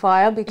it on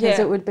fire because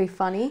it would be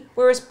funny?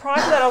 Whereas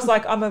prior to that, I was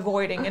like, I'm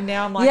avoiding, and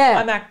now I'm like,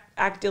 I'm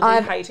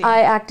actively hating.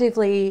 I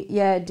actively,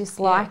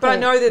 dislike it. But I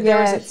know that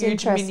there is a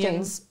huge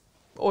Minions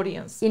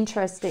audience.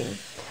 Interesting.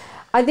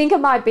 I think it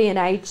might be an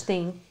age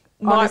thing.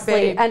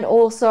 Honestly, and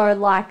also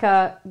like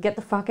a get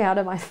the fuck out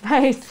of my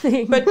face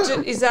thing. But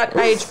is that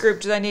age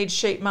group? Do they need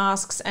sheet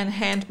masks and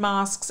hand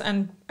masks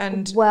and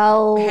hand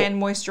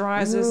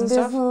moisturizers and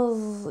stuff?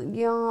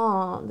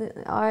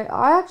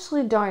 I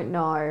actually don't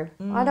know.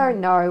 I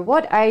don't know.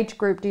 What age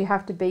group do you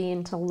have to be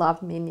in to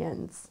love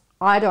Minions?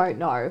 I don't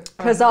know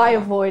because I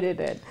avoided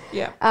it.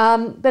 Yeah.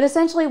 But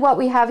essentially, what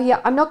we have here,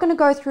 I'm not going to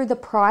go through the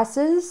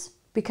prices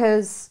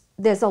because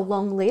there's a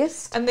long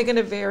list. And they're going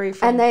to vary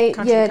from country to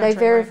country. They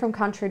vary from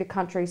country to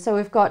country. So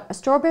we've got a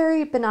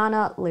strawberry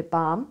banana lip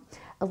balm,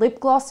 a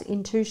lip gloss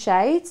in 2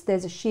 shades.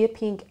 There's a sheer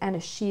pink and a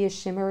sheer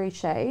shimmery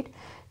shade.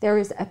 There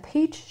is a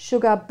peach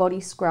sugar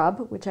body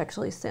scrub, which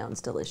actually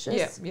sounds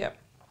delicious. Yeah.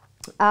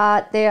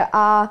 There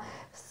are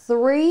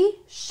 3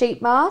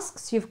 sheet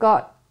masks. You've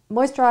got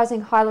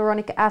moisturizing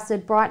hyaluronic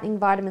acid, brightening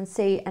vitamin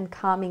C, and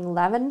calming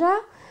lavender.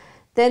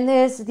 Then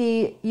there's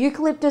the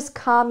eucalyptus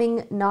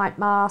calming night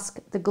mask,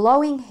 the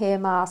glowing hair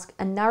mask,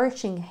 a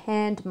nourishing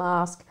hand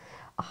mask,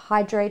 a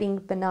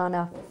hydrating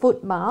banana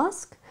foot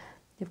mask.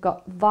 You've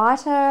got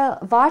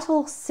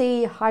Vital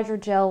C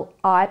hydrogel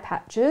eye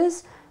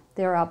patches.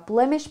 There are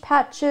blemish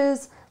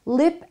patches,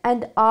 lip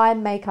and eye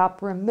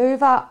makeup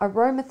remover,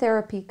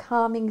 aromatherapy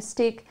calming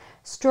stick,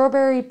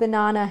 strawberry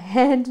banana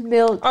hand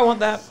milk. I want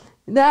that.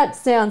 That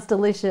sounds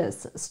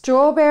delicious.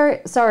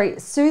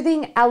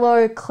 Soothing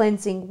aloe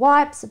cleansing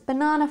wipes,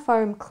 banana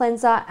foam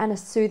cleanser, and a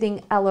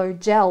soothing aloe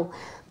gel.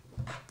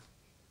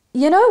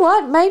 You know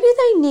what? Maybe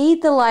they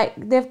need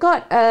they've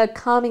got a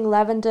calming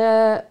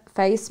lavender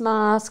face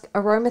mask,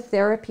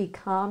 aromatherapy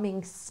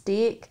calming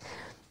stick.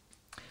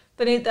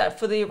 They need that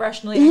for the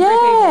irrationally angry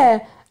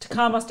people to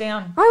calm us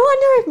down. I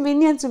wonder if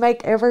Minions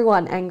make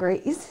everyone angry.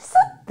 Is this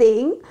a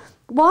thing?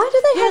 Why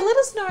do they have... let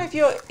us know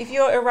if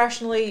you're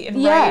irrationally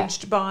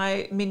enraged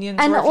by Minions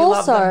or if you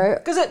love them.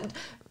 Because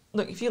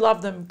look, if you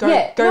love them, go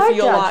for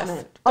your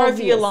life. Go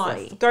for your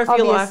life. Go for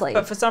your life.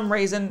 But for some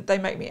reason, they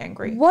make me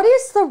angry. What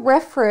is the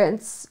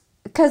reference?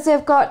 Because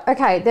they've got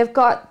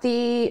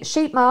the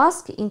sheet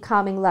mask in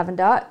calming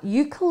lavender,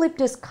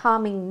 eucalyptus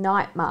calming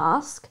night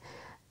mask,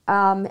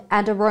 and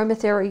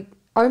aromatherapy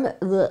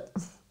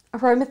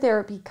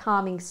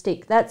calming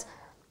stick. That's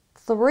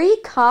 3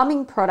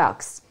 calming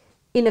products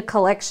in a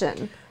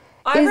collection.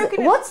 I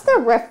reckon what's the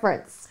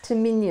reference to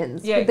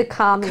Minions with the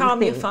calming calm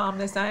thing? your farm,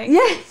 they're saying.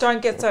 Yes. Don't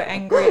get so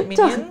angry at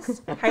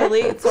Minions.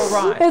 Hayley, it's all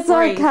right. It's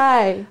Breathe.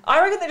 okay. I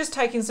reckon they're just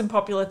taking some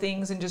popular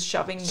things and just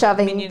shoving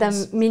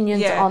Minions.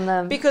 Minions on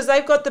them. Because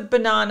they've got the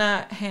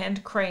banana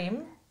hand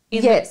cream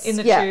in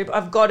the tube.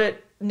 I've got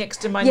it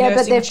next to my nursing chair. Yeah,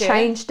 but they've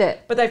changed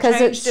it. But they've changed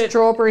it. Because it's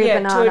strawberry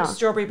banana. To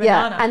strawberry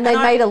banana. Yeah, and they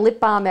made a lip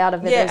balm out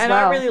of it as well. Yeah, and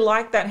I really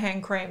like that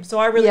hand cream. So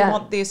I really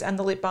want this and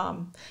the lip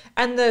balm.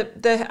 And the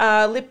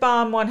lip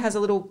balm one has a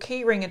little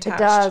key ring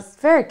attached. It does.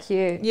 Very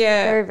cute.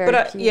 Yeah. Very,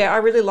 very cute. I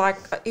really like,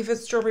 if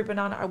it's strawberry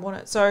banana, I want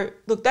it. So,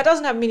 look, that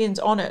doesn't have Minions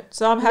on it.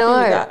 So I'm happy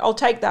with that. I'll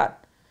take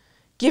that.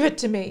 Give it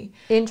to me.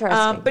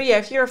 Interesting. But yeah,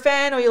 if you're a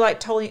fan or you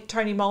like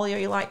Tony Moly or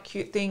you like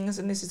cute things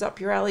and this is up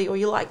your alley or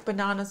you like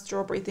banana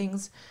strawberry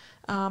things,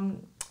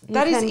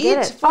 that is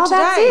it for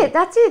today.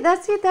 That's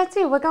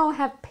it. We're going to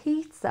have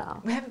pizza.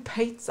 We're having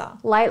pizza.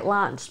 Late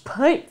lunch.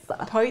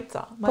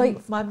 Pizza.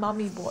 My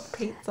mummy bought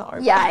pizza.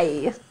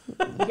 Yay.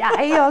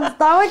 Yay, I'm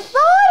so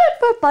excited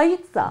for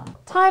pizza.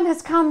 Time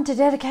has come to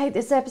dedicate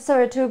this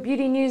episode to a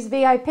Beauty News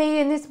VIP,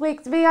 and this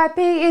week's VIP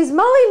is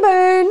Molly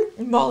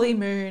Moon. Molly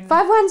Moon.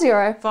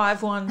 510.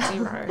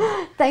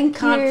 510. Thank you.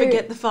 Can't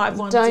forget the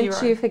 510.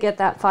 Don't you forget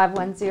that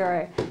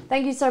 510.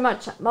 Thank you so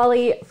much,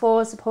 Molly,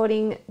 for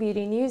supporting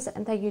Beauty News,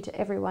 and thank you to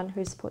everyone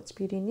who supports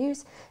Beauty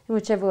News in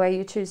whichever way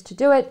you choose to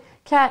do it.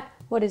 Kat,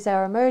 what is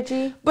our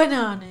emoji?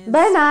 Bananas.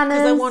 Because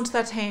I want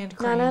that hand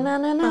cream.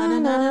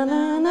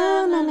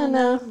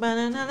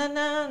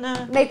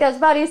 Make those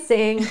bodies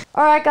sing.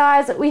 All right,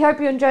 guys, we hope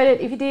you enjoyed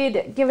it. If you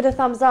did, give it a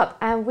thumbs up,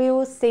 and we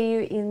will see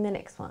you in the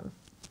next one.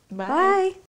 Bye.